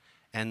listen.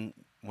 And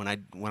when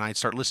I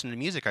start listening to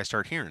music, I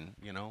start hearing,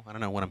 I don't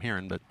know what I'm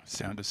hearing, but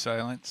Sound of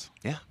silence.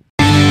 yeah,